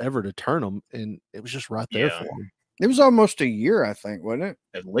them forever to turn them and it was just right there for them. It was almost a year, I think, wasn't it?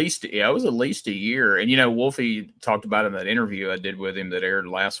 It was at least a year. And, Wolfie talked about in that interview I did with him that aired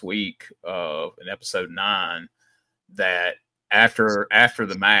last week in episode 9 that after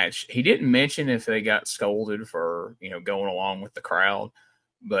the match, he didn't mention if they got scolded for, going along with the crowd.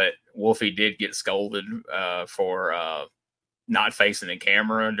 But Wolfie did get scolded for not facing the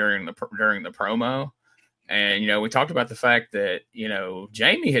camera during the promo. And, we talked about the fact that,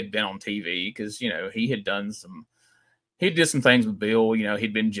 Jamie had been on TV because, he did some things with Bill.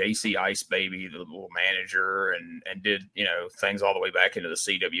 He'd been JC Ice Baby, the little manager, and did, things all the way back into the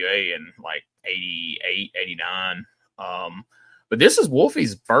CWA in like 88, 89. But this is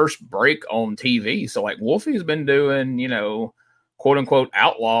Wolfie's first break on TV. So like Wolfie's been doing, quote unquote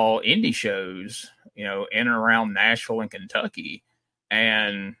outlaw indie shows, in and around Nashville and Kentucky.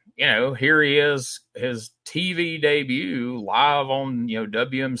 And, here he is, his TV debut live on,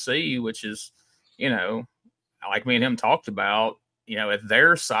 WMC, which is, like me and him talked about, at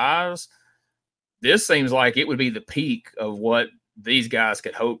their size, this seems like it would be the peak of what these guys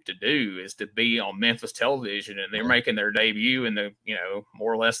could hope to do, is to be on Memphis television, and they're making their debut in the,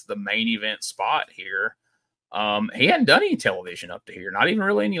 more or less the main event spot here. He hadn't done any television up to here, not even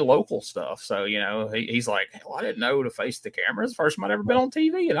really any local stuff. So, he's like, hell, I didn't know to face the camera. It's the first time I'd ever been on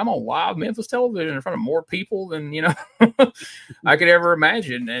TV, and I'm on live Memphis television in front of more people than, I could ever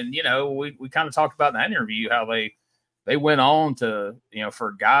imagine. And, we kind of talked about in that interview how they went on to,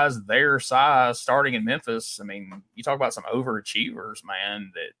 for guys their size starting in Memphis. I mean, you talk about some overachievers,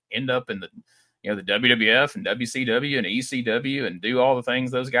 man, that end up in the, the WWF and WCW and ECW and do all the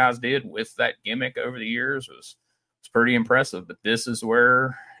things those guys did with that gimmick over the years was pretty impressive. But this is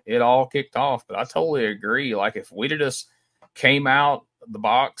where it all kicked off. But I totally agree. Like, if we'd have just came out the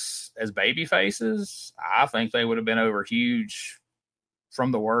box as baby faces, I think they would have been over huge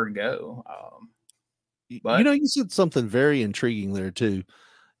from the word go. But you said something very intriguing there too.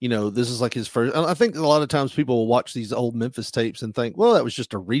 This is like his first. I think a lot of times people will watch these old Memphis tapes and think, well, that was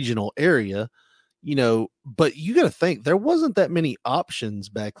just a regional area, but you got to think there wasn't that many options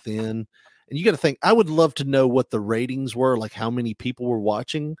back then. And you got to think, I would love to know what the ratings were, like how many people were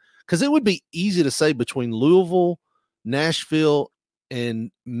watching, because it would be easy to say between Louisville, Nashville,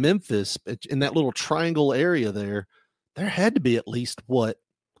 and Memphis, in that little triangle area there had to be at least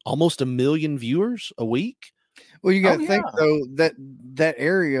almost 1 million viewers a week. Well, you got to think though that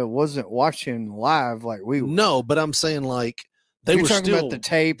area wasn't watching live like we were. No, but I'm saying like they were talking still about the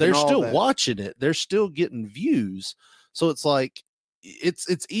tape. They're still watching it. They're still getting views. So it's like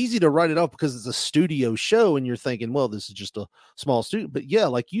it's easy to write it off because it's a studio show, and you're thinking, well, this is just a small studio. But yeah,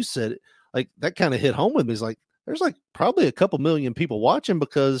 like you said, like that kind of hit home with me. It's like there's like probably a couple million people watching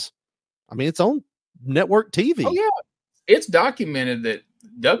because, I mean, it's on network TV. Oh yeah, it's documented that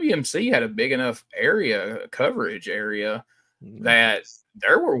WMC had a big enough coverage area that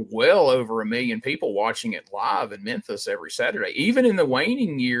there were well over 1 million people watching it live in Memphis every Saturday. Even in the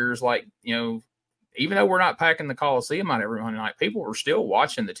waning years, like, even though we're not packing the Coliseum on every Monday night, people were still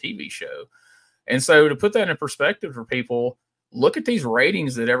watching the TV show. And so to put that in perspective for people, look at these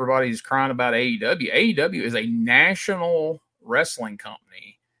ratings that everybody's crying about AEW. AEW is a national wrestling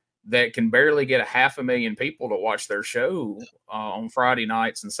company that can barely get 500,000 people to watch their show on Friday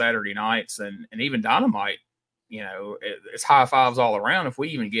nights and Saturday nights. And even Dynamite, it's high fives all around if we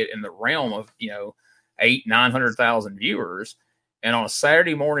even get in the realm of, 800,000-900,000 viewers. And on a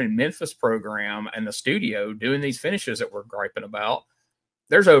Saturday morning Memphis program and the studio doing these finishes that we're griping about,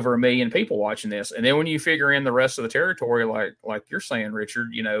 there's over 1 million people watching this. And then when you figure in the rest of the territory, like you're saying, Richard,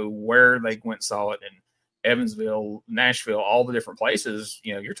 where they went and saw it in Evansville, Nashville, all the different places,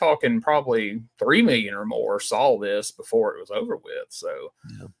 you're talking probably 3 million or more saw this before it was over with. So,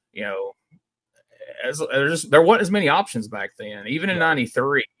 there wasn't as many options back then. Even in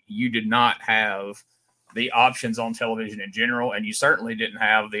 93, you did not have the options on television in general, and you certainly didn't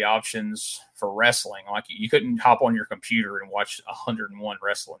have the options for wrestling. Like, you couldn't hop on your computer and watch 101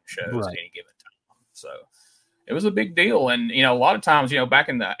 wrestling shows at any given time. So it was a big deal. And, a lot of times, back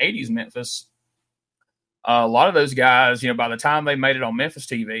in the 80s, Memphis, a lot of those guys, by the time they made it on Memphis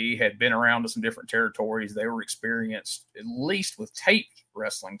TV, had been around to some different territories. They were experienced, at least with taped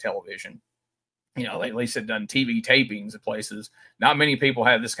wrestling television. They at least had done TV tapings at places. Not many people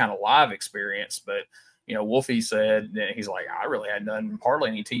have this kind of live experience, but, Wolfie said that he's like, I really hadn't done hardly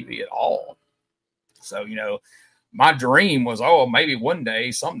any TV at all. So, my dream was,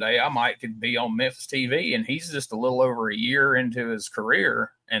 maybe someday I could be on Memphis TV. And he's just a little over a year into his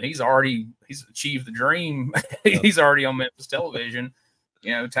career, and he's achieved the dream. He's already on Memphis television,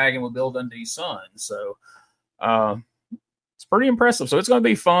 tagging with Bill Dundee's son. So it's pretty impressive. So it's going to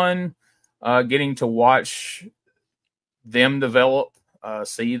be fun getting to watch them develop,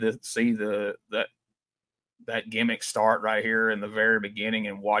 see that gimmick start right here in the very beginning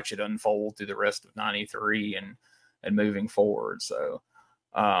and watch it unfold through the rest of 93 and moving forward. So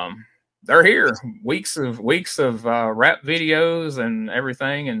they're here, weeks of rap videos and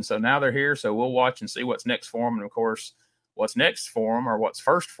everything. And so now they're here. So we'll watch and see what's next for them. And of course, what's next for them, or what's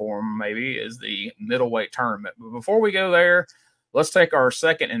first for them maybe, is the middleweight tournament. But before we go there, let's take our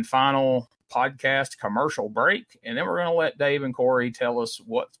second and final podcast commercial break, and then we're going to let Dave and Corey tell us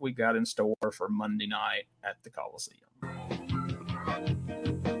what we got in store for Monday night at the Coliseum.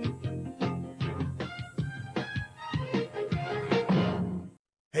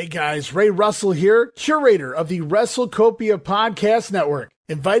 Hey guys, Ray Russell here, curator of the WrestleCopia Podcast Network,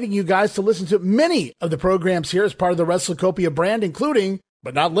 inviting you guys to listen to many of the programs here as part of the WrestleCopia brand, including,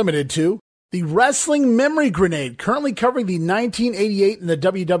 but not limited to, the Wrestling Memory Grenade, currently covering the 1988 and the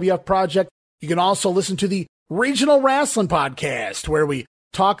WWF project. You can also listen to the Regional Wrestling Podcast, where we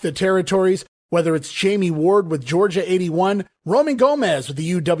talk the territories, whether it's Jamie Ward with Georgia 81, Roman Gomez with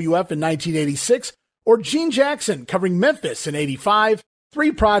the UWF in 1986, or Gene Jackson covering Memphis in 85.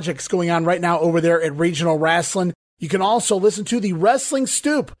 3 projects going on right now over there at Regional Wrestling. You can also listen to the Wrestling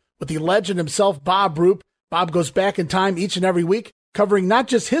Stoop with the legend himself, Bob Roop. Bob goes back in time each and every week, covering not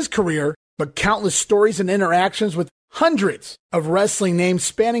just his career, but countless stories and interactions with hundreds of wrestling names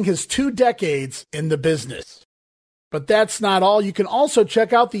spanning his 2 decades in the business. But that's not all. You can also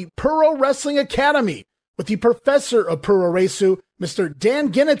check out the Puro Wrestling Academy with the professor of Puro Resu, Mr.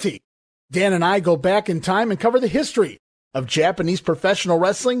 Dan Ginnity. Dan and I go back in time and cover the history of Japanese professional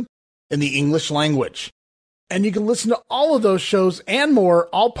wrestling in the English language. And you can listen to all of those shows and more,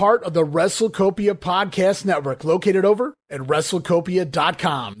 all part of the WrestleCopia Podcast Network, located over at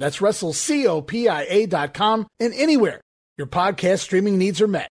WrestleCopia.com. That's WrestleCopia.com, and anywhere your podcast streaming needs are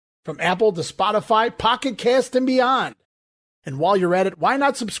met, from Apple to Spotify, Pocket Cast, and beyond. And while you're at it, why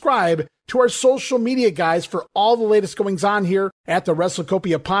not subscribe to our social media guys for all the latest goings on here at the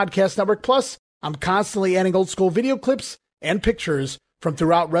WrestleCopia Podcast Network. Plus, I'm constantly adding old school video clips and pictures from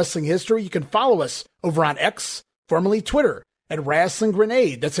throughout wrestling history. You can follow us over on X, formerly Twitter, at Wrestling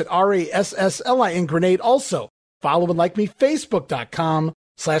Grenade. That's at RASSLIN Grenade. Also, follow and like me,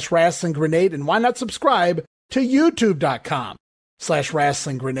 Facebook.com/Wrestling Grenade. And why not subscribe to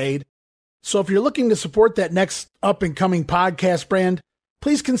YouTube.com/Wrestling Grenade. So if you're looking to support that next up and coming podcast brand,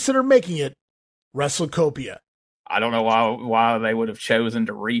 please consider making it WrestleCopia. I don't know why they would have chosen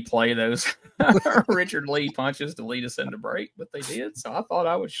to replay those Richard Lee punches to lead us into break, but they did. So I thought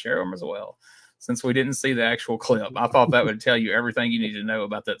I would share them as well, since we didn't see the actual clip. I thought that would tell you everything you need to know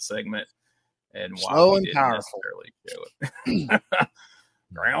about that segment and why we didn't necessarily show it.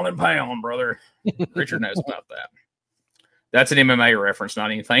 Ground and pound, brother. Richard knows about that. That's an MMA reference,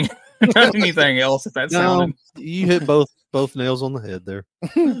 not anything, not anything else. If that sounded, you hit both nails on the head there.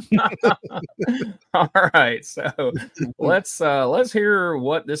 All right, so let's hear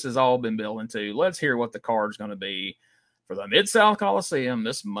what this has all been building to. Let's hear what the card's going to be for the Mid-South Coliseum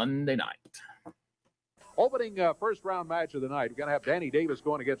this Monday night. Opening first round match of the night, we're going to have Danny Davis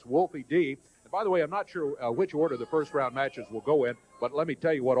going against Wolfie D. And by the way, I'm not sure which order the first round matches will go in, but let me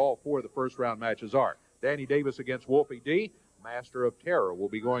tell you what all 4 of the first round matches are. Danny Davis against Wolfie D. Master of Terror will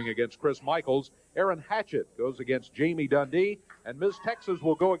be going against Chris Michaels. Aaron Hatchett goes against Jamie Dundee. And Ms. Texas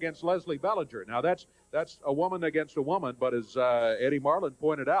will go against Leslie Bellinger. Now, that's a woman against a woman, but as Eddie Marlin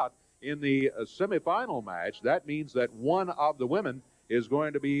pointed out, in the semifinal match, that means that one of the women is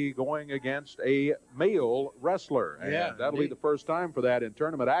going to be going against a male wrestler. And that'll be the first time for that in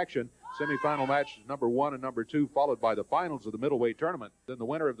tournament action. Semifinal match number 1 and number 2, followed by the finals of the middleweight tournament. Then the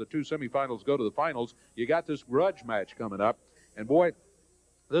winner of the 2 semifinals go to the finals. You got this grudge match coming up. And, boy,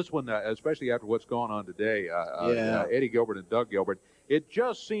 this one, especially after what's going on today, Eddie Gilbert and Doug Gilbert, it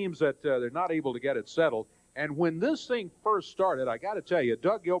just seems that they're not able to get it settled. And when this thing first started, I got to tell you,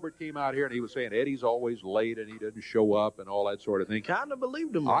 Doug Gilbert came out here and he was saying Eddie's always late and he doesn't show up and all that sort of thing. Kind of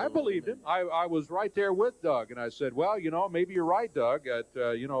believed him. I believed him. I was right there with Doug, and I said, well, maybe you're right, Doug.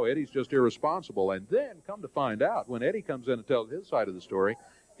 Eddie's just irresponsible. And then come to find out, when Eddie comes in and tells his side of the story,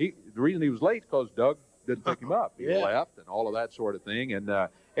 the reason he was late because Doug didn't pick him up. He left and all of that sort of thing. And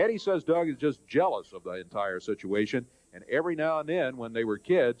Eddie says Doug is just jealous of the entire situation. And every now and then when they were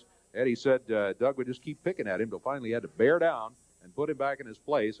kids, Eddie said Doug would just keep picking at him until finally he had to bear down and put him back in his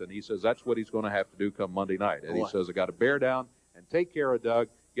place. And he says that's what he's going to have to do come Monday night. Eddie says I got to bear down and take care of Doug,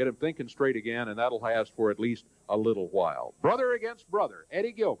 get him thinking straight again, and that'll last for at least a little while. Brother against brother,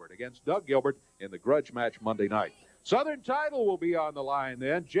 Eddie Gilbert against Doug Gilbert in the grudge match Monday night. Southern title will be on the line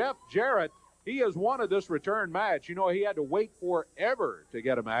then. Jeff Jarrett, he has wanted this return match. He had to wait forever to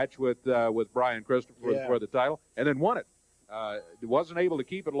get a match with Brian Christopher for the title, and then won it. Wasn't able to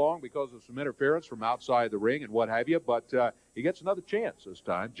keep it long because of some interference from outside the ring and what have you, but he gets another chance this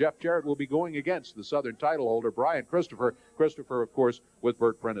time. Jeff Jarrett will be going against the Southern title holder, Brian Christopher. Christopher, of course, with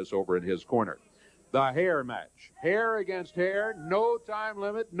Bert Prentice over in his corner. The hair match. Hair against hair, no time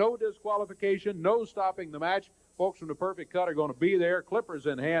limit, no disqualification, no stopping the match. Folks from the Perfect Cut are going to be there, clippers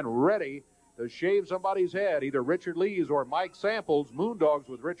in hand, ready to shave somebody's head, either Richard Lee's or Mike Samples. Moondogs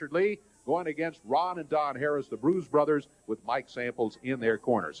with Richard Lee going against Ron and Don Harris, the Bruise Brothers, with Mike Samples in their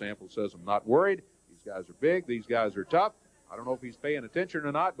corner. Samples says, I'm not worried. These guys are big. These guys are tough. I don't know if he's paying attention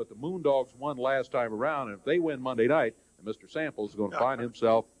or not, but the Moondogs won last time around, and if they win Monday night, then Mr. Samples is going to find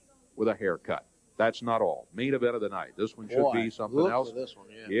himself with a haircut. That's not all. Main event of the night. This one should be something else. This one,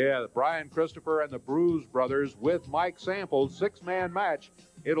 Yeah, Brian Christopher and the Bruise Brothers with Mike Samples, 6-man match.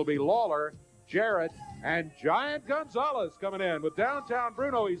 It'll be Lawler, Jarrett, and Giant Gonzalez coming in with Downtown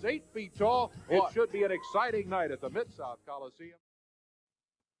Bruno. He's 8 feet tall. It should be an exciting night at the Mid-South Coliseum.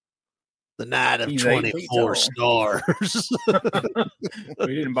 The night of 24 stars.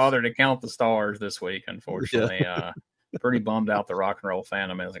 We didn't bother to count the stars this week, unfortunately. Pretty bummed out the Rock and Roll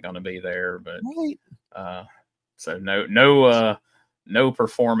Phantom isn't going to be there, but so no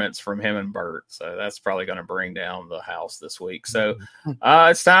performance from him and Bert. So that's probably going to bring down the house this week. So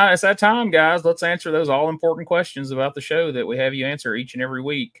it's that time, guys. Let's answer those all important questions about the show that we have you answer each and every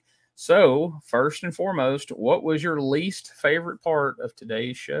week. So first and foremost, what was your least favorite part of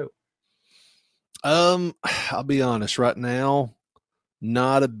today's show? I'll be honest right now,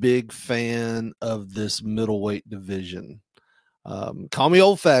 not a big fan of this middleweight division. Call me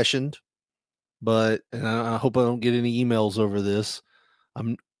old fashioned, but and I hope I don't get any emails over this.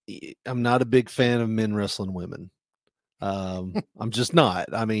 I'm not a big fan of men wrestling women. I'm just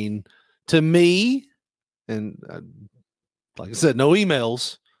not. I mean, to me, and like I said, no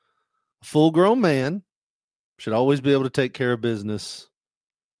emails. A full grown man should always be able to take care of business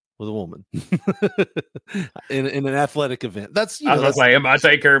with a woman in an athletic event. That's I was going to say, I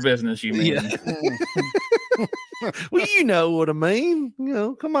take care of business. You mean? Yeah. Well, you know what I mean. You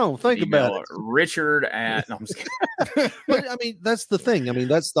know, come on, think about it. Richard at. No, I'm just kidding. But I mean, that's the thing. I mean,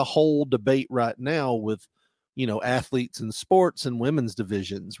 that's the whole debate right now with, you know, athletes in sports and women's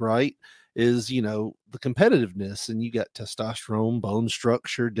divisions, right? Is, you know, the competitiveness, and you got testosterone, bone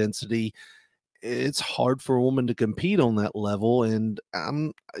structure, density. It's hard for a woman to compete on that level. And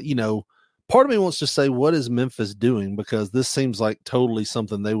you know, part of me wants to say, what is Memphis doing? Because this seems like totally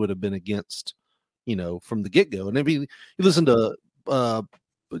something they would have been against, you know, from the get-go. And if you listen to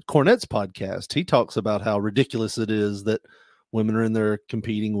Cornette's podcast, he talks about how ridiculous it is that women are in there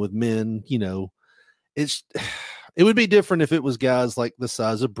competing with men. You know, it would be different if it was guys like the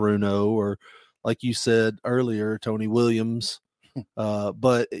size of Bruno, or like you said earlier, Tony Williams.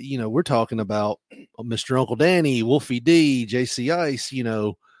 But you know, we're talking about Mr. Uncle Danny, Wolfie D, JC Ice. You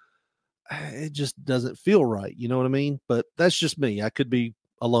know, it just doesn't feel right. You know what I mean? But that's just me. I could be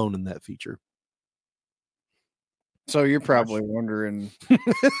alone in that feature. So you're probably wondering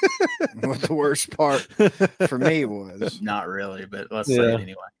what the worst part for me was. Not really, but let's say it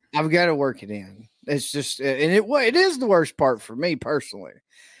anyway. I've got to work it in. It's just, and it is the worst part for me personally.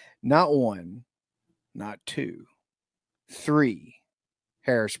 Not one, not two, 3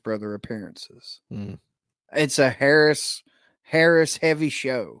 Harris brother appearances. It's a Harris heavy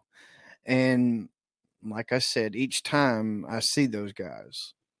show. And like I said, each time I see those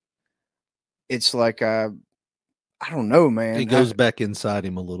guys, it's like I don't know, man. It goes back inside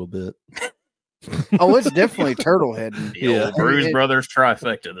him a little bit. Oh, it's definitely turtle heading. Yeah, Bruise Brothers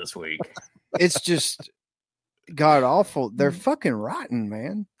trifecta this week. It's just god awful. They're fucking rotten,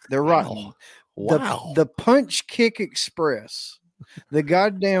 man. They're rotten. Wow. The Punch Kick Express, the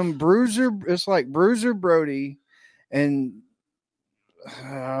goddamn Bruiser. It's like Bruiser Brody, and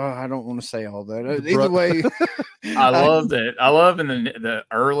I don't want to say all that. Either way, I loved it. I love in the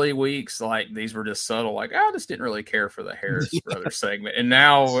early weeks, like these were just subtle. Like I just didn't really care for the Harris Brothers segment, and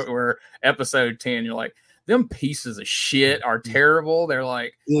now we're episode 10. You're like, them pieces of shit are terrible. They're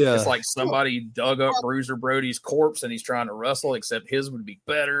like, it's like somebody dug up Bruiser Brody's corpse and he's trying to wrestle, except his would be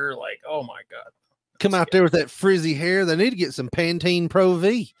better. Like, oh my god, come out there with that frizzy hair. They need to get some Pantene Pro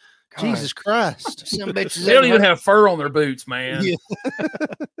V. God. Jesus Christ. They don't even have fur on their boots, man. Yeah.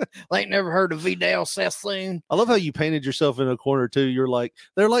 They ain't never heard of Vidal Sassoon. I love how you painted yourself in a corner too. You're like,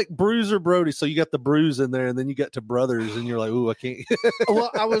 they're like Bruiser Brody. So you got the bruise in there, and then you got to Brothers, and you're like, ooh, I can't.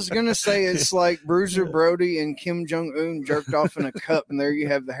 Well, I was gonna say it's like Bruiser Brody and Kim Jong-un jerked off in a cup, and there you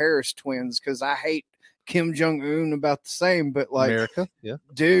have the Harris twins, because I hate Kim Jong-un about the same, but like America, yeah.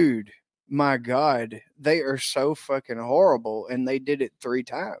 Dude. My God, they are so fucking horrible, and they did it 3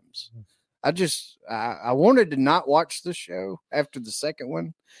 times. I wanted to not watch the show after the second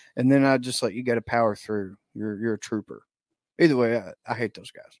one, and then I just like, you got to power through. You're a trooper. Either way, I hate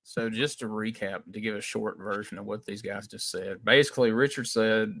those guys. So just to recap, to give a short version of what these guys just said, basically Richard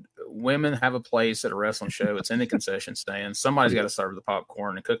said women have a place at a wrestling show. It's in the concession stand. Somebody's got to serve the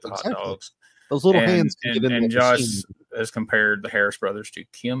popcorn and cook the hot dogs. Those little hands can get in and the Josh machine. has compared the Harris brothers to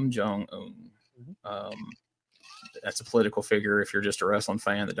Kim Jong-un. That's a political figure. If you're just a wrestling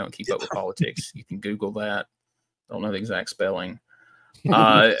fan that don't keep up with politics, you can Google that. Don't know the exact spelling.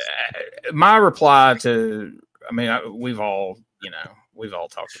 My reply to, we've all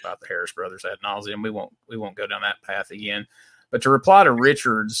talked about the Harris brothers ad nauseum. We won't go down that path again. But to reply to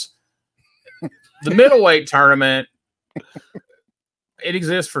Richards, the middleweight tournament, it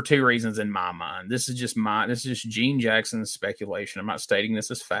exists for two reasons in my mind. This is just Gene Jackson's speculation. I'm not stating this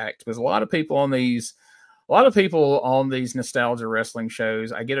as fact, because a lot of people on these nostalgia wrestling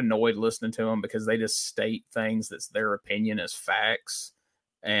shows, I get annoyed listening to them because they just state things that's their opinion as facts,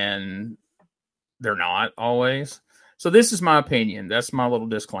 and they're not always. So this is my opinion. That's my little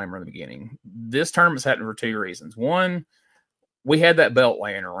disclaimer in the beginning. This tournament's happening for two reasons. One, we had that belt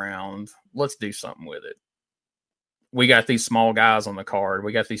laying around. Let's do something with it. We got these small guys on the card.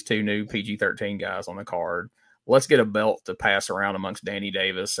 We got these two new PG-13 guys on the card. Let's get a belt to pass around amongst Danny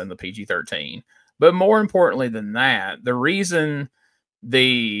Davis and the PG-13. But more importantly than that, the reason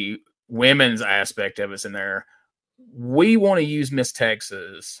the women's aspect of it's in there, we want to use Miss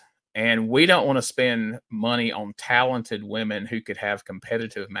Texas, and we don't want to spend money on talented women who could have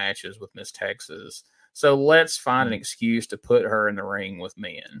competitive matches with Miss Texas. So let's find an excuse to put her in the ring with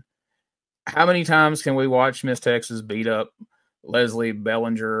men. How many times can we watch Miss Texas beat up Leslie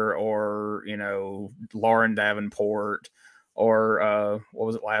Bellinger or, Lauren Davenport or what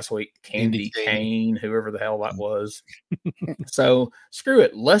was it last week? Candy Kane, whoever the hell that was. So screw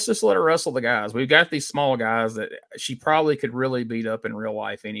it. Let's just let her wrestle the guys. We've got these small guys that she probably could really beat up in real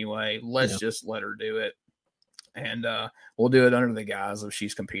life anyway. Let's just let her do it. And we'll do it under the guise of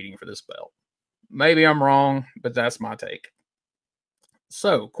she's competing for this belt. Maybe I'm wrong, but that's my take.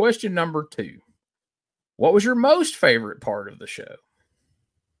 So, question number 2. What was your most favorite part of the show?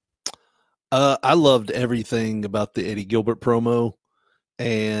 I loved everything about the Eddie Gilbert promo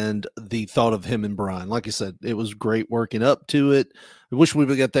and the thought of him and Brian. Like I said, it was great working up to it. I wish we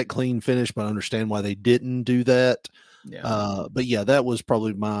would get that clean finish, but I understand why they didn't do that. Yeah. But yeah, that was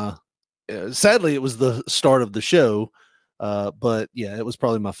probably my, sadly, it was the start of the show. But yeah, it was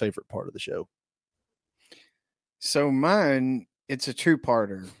probably my favorite part of the show. So mine, it's a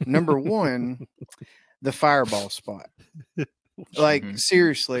two-parter. Number 1, the fireball spot. Like,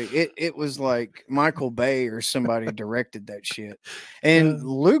 seriously, it was like Michael Bay or somebody directed that shit. And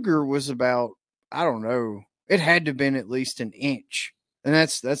Luger was about, I don't know, it had to have been at least an inch. And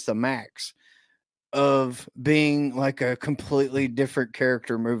that's the max of being like a completely different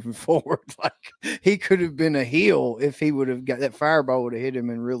character moving forward. Like, he could have been a heel if he would have got that fireball would have hit him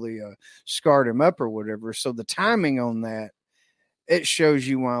and really scarred him up or whatever. So the timing on that, it shows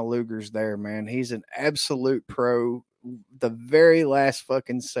you why Luger's there, man. He's an absolute pro. The very last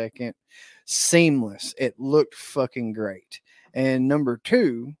fucking second, seamless. It looked fucking great. And number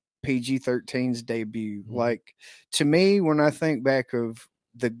 2, PG-13's debut. Like, to me, when I think back of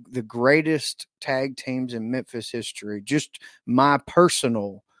the greatest tag teams in Memphis history, just my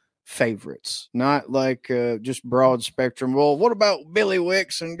personal favorites, not like just broad spectrum. Well, what about Billy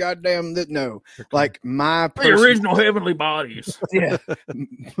Wicks and goddamn that? No, like my the original Heavenly Bodies. Yeah,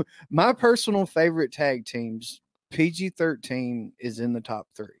 my personal favorite tag teams. PG-13 is in the top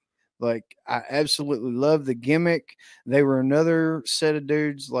 3. Like, I absolutely love the gimmick. They were another set of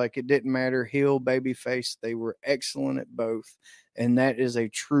dudes. Like, it didn't matter, heel, babyface. They were excellent at both. And that is a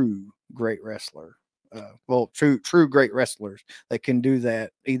true great wrestler. True great wrestlers that can do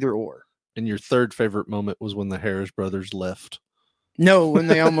that either or. And your third favorite moment was when the Harris brothers left. No, when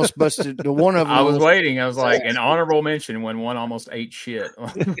they almost busted the one of them. I was waiting. I was like, an honorable mention when one almost ate shit.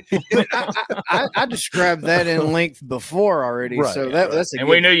 But I described that in length before already. Right. So that's and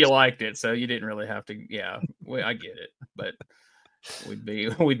we knew you liked it, so you didn't really have to. Yeah, I get it, but we'd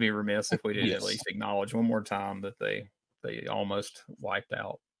be remiss if we didn't at least acknowledge one more time that they almost wiped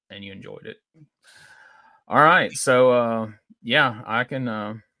out and you enjoyed it. All right, so yeah, I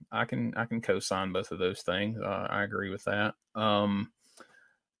can co-sign both of those things. I agree with that. And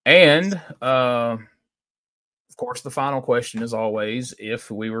of course, the final question is always, if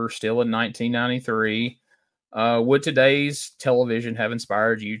we were still in 1993, would today's television have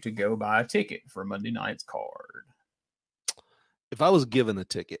inspired you to go buy a ticket for Monday night's card? If I was given a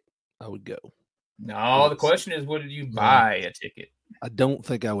ticket, I would go. No, the question is, would you buy a ticket? I don't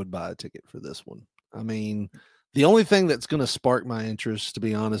think I would buy a ticket for this one. I mean, the only thing that's going to spark my interest, to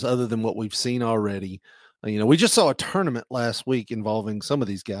be honest, other than what we've seen already, we just saw a tournament last week involving some of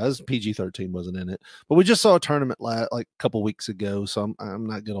these guys. PG-13 wasn't in it, but we just saw a tournament like a couple weeks ago. So I'm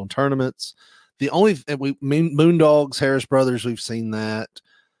not good on tournaments. The only Moondogs, Harris Brothers, we've seen that.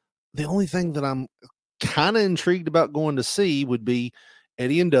 the only thing that I'm kind of intrigued about going to see would be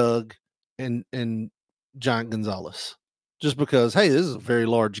Eddie and Doug and Giant Gonzalez, just because, hey, this is a very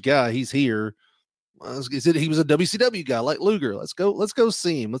large guy. He's here. He was a WCW guy like Luger. Let's go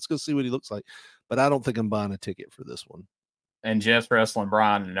see him. Let's go see what he looks like. But I don't think I'm buying a ticket for this one. And Jeff's wrestling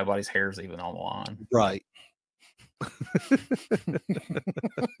Brian, and nobody's hair's even on the line. Right.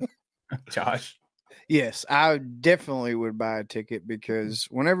 Josh? Yes, I definitely would buy a ticket because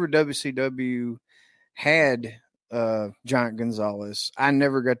whenever WCW had Giant Gonzalez, I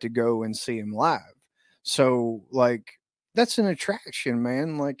never got to go and see him live. So, like, that's an attraction,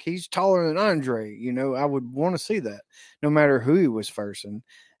 man. Like, he's taller than Andre. You know, I would want to see that no matter who he was facing.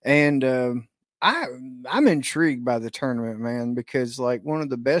 And I'm intrigued by the tournament, man, because, like, one of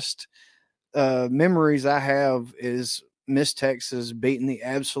the best memories I have is Miss Texas beating the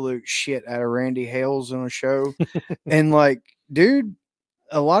absolute shit out of Randy Hales on a show. And, like, dude,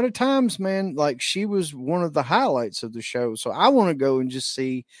 a lot of times, man, like, she was one of the highlights of the show. So I want to go and just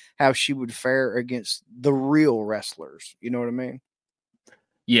see how she would fare against the real wrestlers. You know what I mean?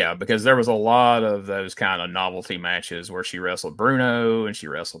 Yeah, because there was a lot of those kind of novelty matches where she wrestled Bruno and she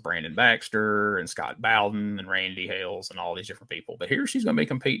wrestled Brandon Baxter and Scott Bowden and Randy Hales and all these different people. But here she's going to be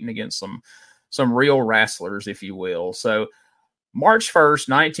competing against some real wrestlers, if you will. So March 1st,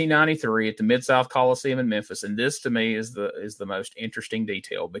 1993 at the Mid-South Coliseum in Memphis. And this to me is the most interesting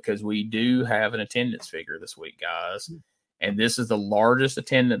detail because we do have an attendance figure this week, guys. And this is the largest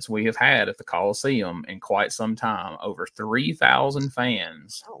attendance we have had at the Coliseum in quite some time. Over 3,000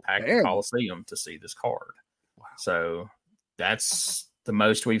 fans packed the Coliseum to see this card. Wow. So that's the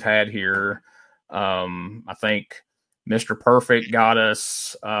most we've had here. I think Mr. Perfect got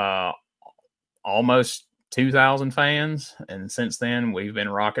us almost 2,000 fans. And since then, we've been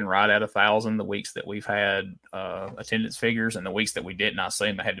rocking right at 1,000 the weeks that we've had attendance figures. And the weeks that we didn't, I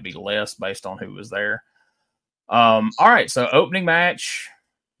assume it had to be less based on who was there. All right, so opening match,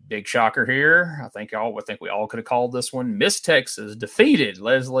 big shocker here. I think we all could have called this one. Miss Texas defeated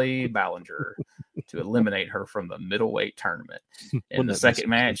Leslie Ballinger to eliminate her from the middleweight tournament. In the second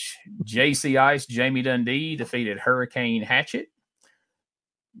match, JC Ice, Jamie Dundee defeated Hurricane Hatchet.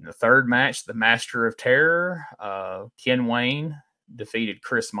 In the third match, the Master of Terror, Ken Wayne defeated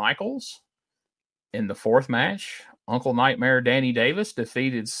Chris Michaels. In the fourth match, Uncle Nightmare Danny Davis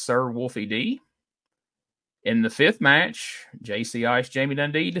defeated Sir Wolfie D. In the fifth match, JC Ice, Jamie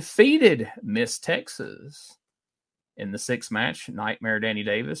Dundee defeated Miss Texas. In the sixth match, Nightmare Danny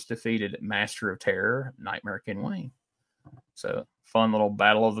Davis defeated Master of Terror, Nightmare Ken Wayne. So, fun little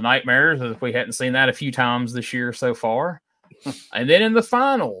battle of the nightmares. If we hadn't seen that a few times this year so far. And then in the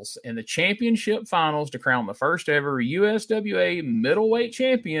finals, in the championship finals to crown the first ever USWA middleweight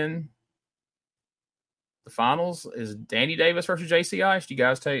champion, the finals is Danny Davis versus JC Ice. Do you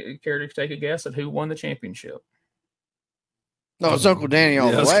guys care to take a guess at who won the championship? No, it's Uncle Danny all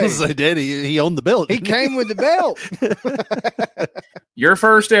the way. I was going to say, Danny, he owned the belt. He came with the belt. Your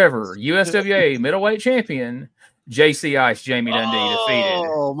first ever USWA middleweight champion, JC Ice, Jamie Dundee defeated.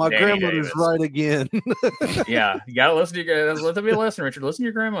 Oh, my Danny grandmother's Davis. right again. Yeah, you got to listen to your. Let them be a lesson, Richard. Listen to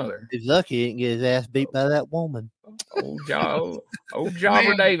your grandmother. He's lucky he didn't get his ass beat by that woman. Old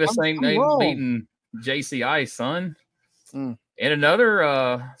Jobber Davis ain't beating JC Ice, son. And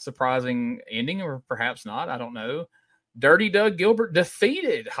another surprising ending, or perhaps not, I don't know. Dirty Doug Gilbert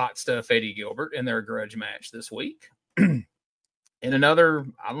defeated Hot Stuff Eddie Gilbert in their grudge match this week. In another,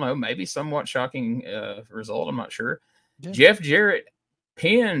 I don't know, maybe somewhat shocking result, I'm not sure. Yeah. Jeff Jarrett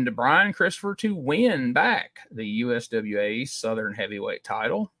pinned Brian Christopher to win back the USWA Southern Heavyweight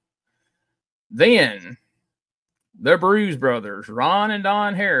title. Then the Bruise Brothers, Ron and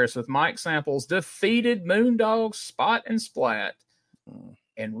Don Harris with Mike Samples, defeated Moondog Spot and Splat,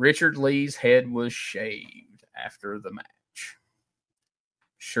 and Richard Lee's head was shaved after the match.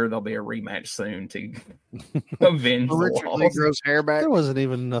 Sure, there'll be a rematch soon to avenge the Richard loss. Lee grows hair back. There wasn't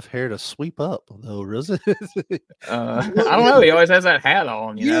even enough hair to sweep up, though, was it? I don't know. He always has that hat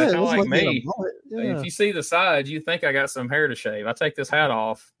on, you know, Yeah, kind of like me. Yeah. If you see the sides, you think I got some hair to shave. I take this hat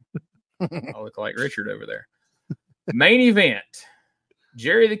off, I look like Richard over there. Main event,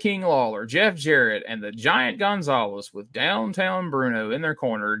 Jerry the King Lawler, Jeff Jarrett, and the Giant Gonzalez with Downtown Bruno in their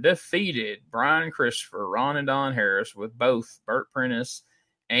corner defeated Brian Christopher, Ron and Don Harris with both Burt Prentice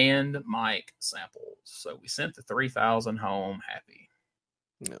and Mike Samples. So we sent the 3,000 home happy.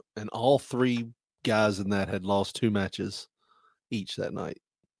 Yeah. And all three guys in that had lost 2 matches each that night.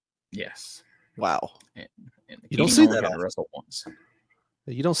 Yes. Wow. And you don't see that often. Once.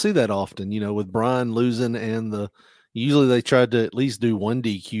 You don't see that often, you know, with Brian losing and usually they tried to at least do 1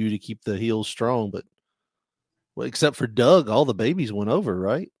 DQ to keep the heels strong, but except for Doug, all the babies went over,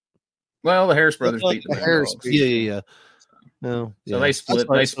 right? Well, the Harris brothers beat the Harris. Moondogs. Yeah. No, So they split. That's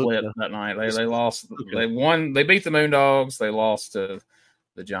right. They split that night. They lost. They won. They beat the Moondogs. They lost to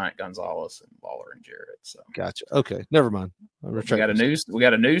the Giant Gonzalez and Lawler and Jarrett. So Gotcha. Okay, never mind. we got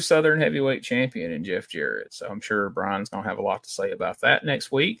a new Southern heavyweight champion in Jeff Jarrett. So I'm sure Brian's gonna have a lot to say about that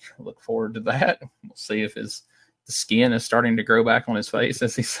next week. Look forward to that. We'll see if the skin is starting to grow back on his face,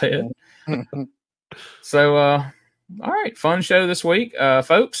 as he said. So all right, fun show this week,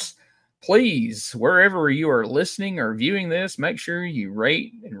 folks. Please, wherever you are listening or viewing this, make sure you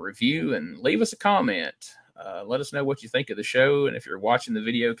rate and review and leave us a comment. Let us know what you think of the show. And if you're watching the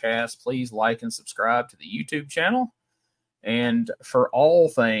video cast, please like and subscribe to the YouTube channel. And for all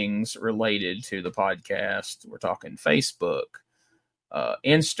things related to the podcast, we're talking Facebook,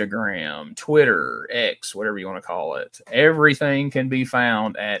 Instagram, Twitter, X, whatever you want to call it. Everything can be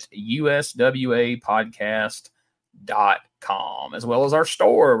found at USWApodcast.com, as well as our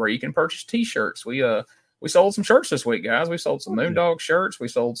store where you can purchase t-shirts. We sold some shirts this week, guys. We sold some Moondog shirts. We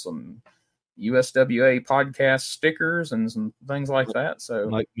sold some USWA podcast stickers and some things like that. So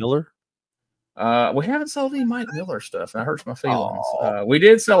Mike Miller. We haven't sold any Mike Miller stuff. That hurts my feelings. We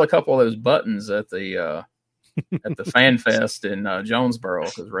did sell a couple of those buttons at the Fan Fest in Jonesboro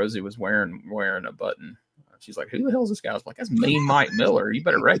because Rosie was wearing a button. She's like, "Who the hell is this guy?" I was like, "That's mean Mike Miller. You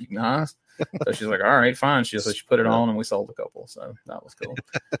better recognize." So she's like, "All right, fine." She put it on, and we sold a couple. So that was cool.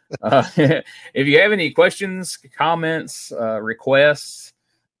 If you have any questions, comments, requests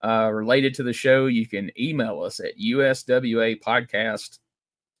related to the show, you can email us at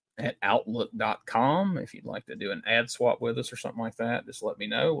uswapodcast@outlook.com. If you'd like to do an ad swap with us or something like that, just let me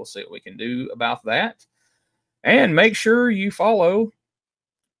know. We'll see what we can do about that. And make sure you follow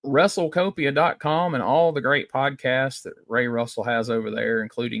WrestleCopia.com and all the great podcasts that Ray Russell has over there,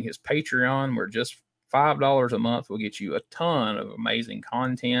 including his Patreon, where just $5 a month will get you a ton of amazing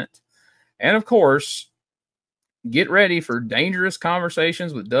content. And of course, get ready for Dangerous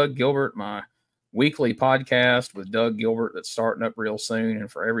Conversations with Doug Gilbert, my weekly podcast with Doug Gilbert that's starting up real soon,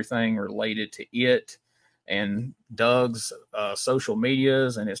 and for everything related to it and Doug's social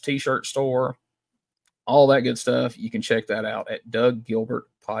medias and his t-shirt store, all that good stuff. You can check that out at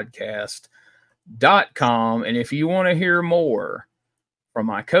DougGilbertPodcast.com. And if you want to hear more from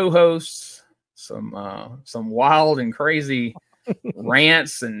my co-hosts, some wild and crazy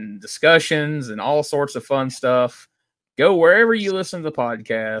rants and discussions and all sorts of fun stuff, go wherever you listen to the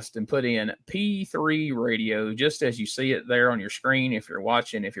podcast and put in P3 Radio, just as you see it there on your screen. If you're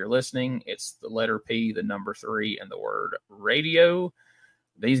watching, if you're listening, it's the letter P, the number 3, and the word radio.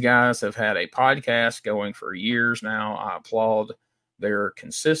 These guys have had a podcast going for years now. I applaud their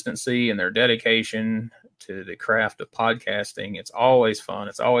consistency and their dedication to the craft of podcasting. It's always fun.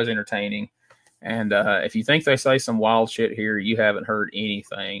 It's always entertaining. And if you think they say some wild shit here, you haven't heard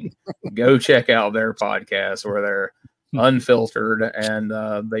anything. Go check out their podcast where they're unfiltered and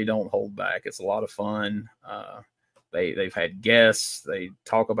they don't hold back. It's a lot of fun. They've had guests. They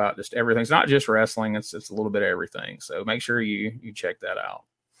talk about just everything. It's not just wrestling. It's a little bit of everything. So make sure you check that out.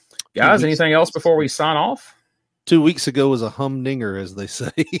 Guys, anything else before we sign off? 2 weeks ago was a humdinger, as they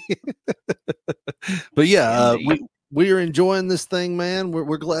say. But yeah, we are enjoying this thing, man.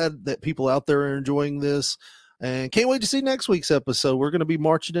 We're glad that people out there are enjoying this, and can't wait to see next week's episode. We're going to be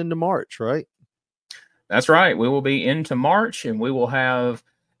marching into March, right? That's right. We will be into March, and we will have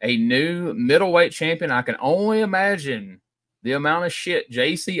a new middleweight champion. I can only imagine the amount of shit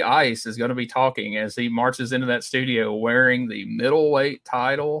JC Ice is going to be talking as he marches into that studio wearing the middleweight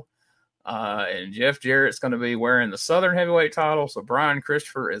title. And Jeff Jarrett's going to be wearing the Southern heavyweight title. So Brian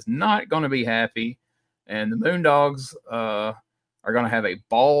Christopher is not going to be happy. And the Moondogs are going to have a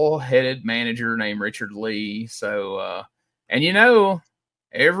bald-headed manager named Richard Lee. So, and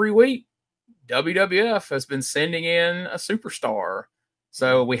every week WWF has been sending in a superstar.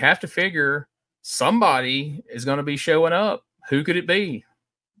 So we have to figure somebody is going to be showing up. Who could it be?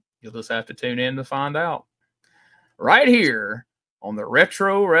 You'll just have to tune in to find out. Right here on the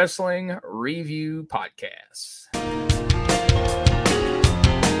Retro Wrestling Review Podcast.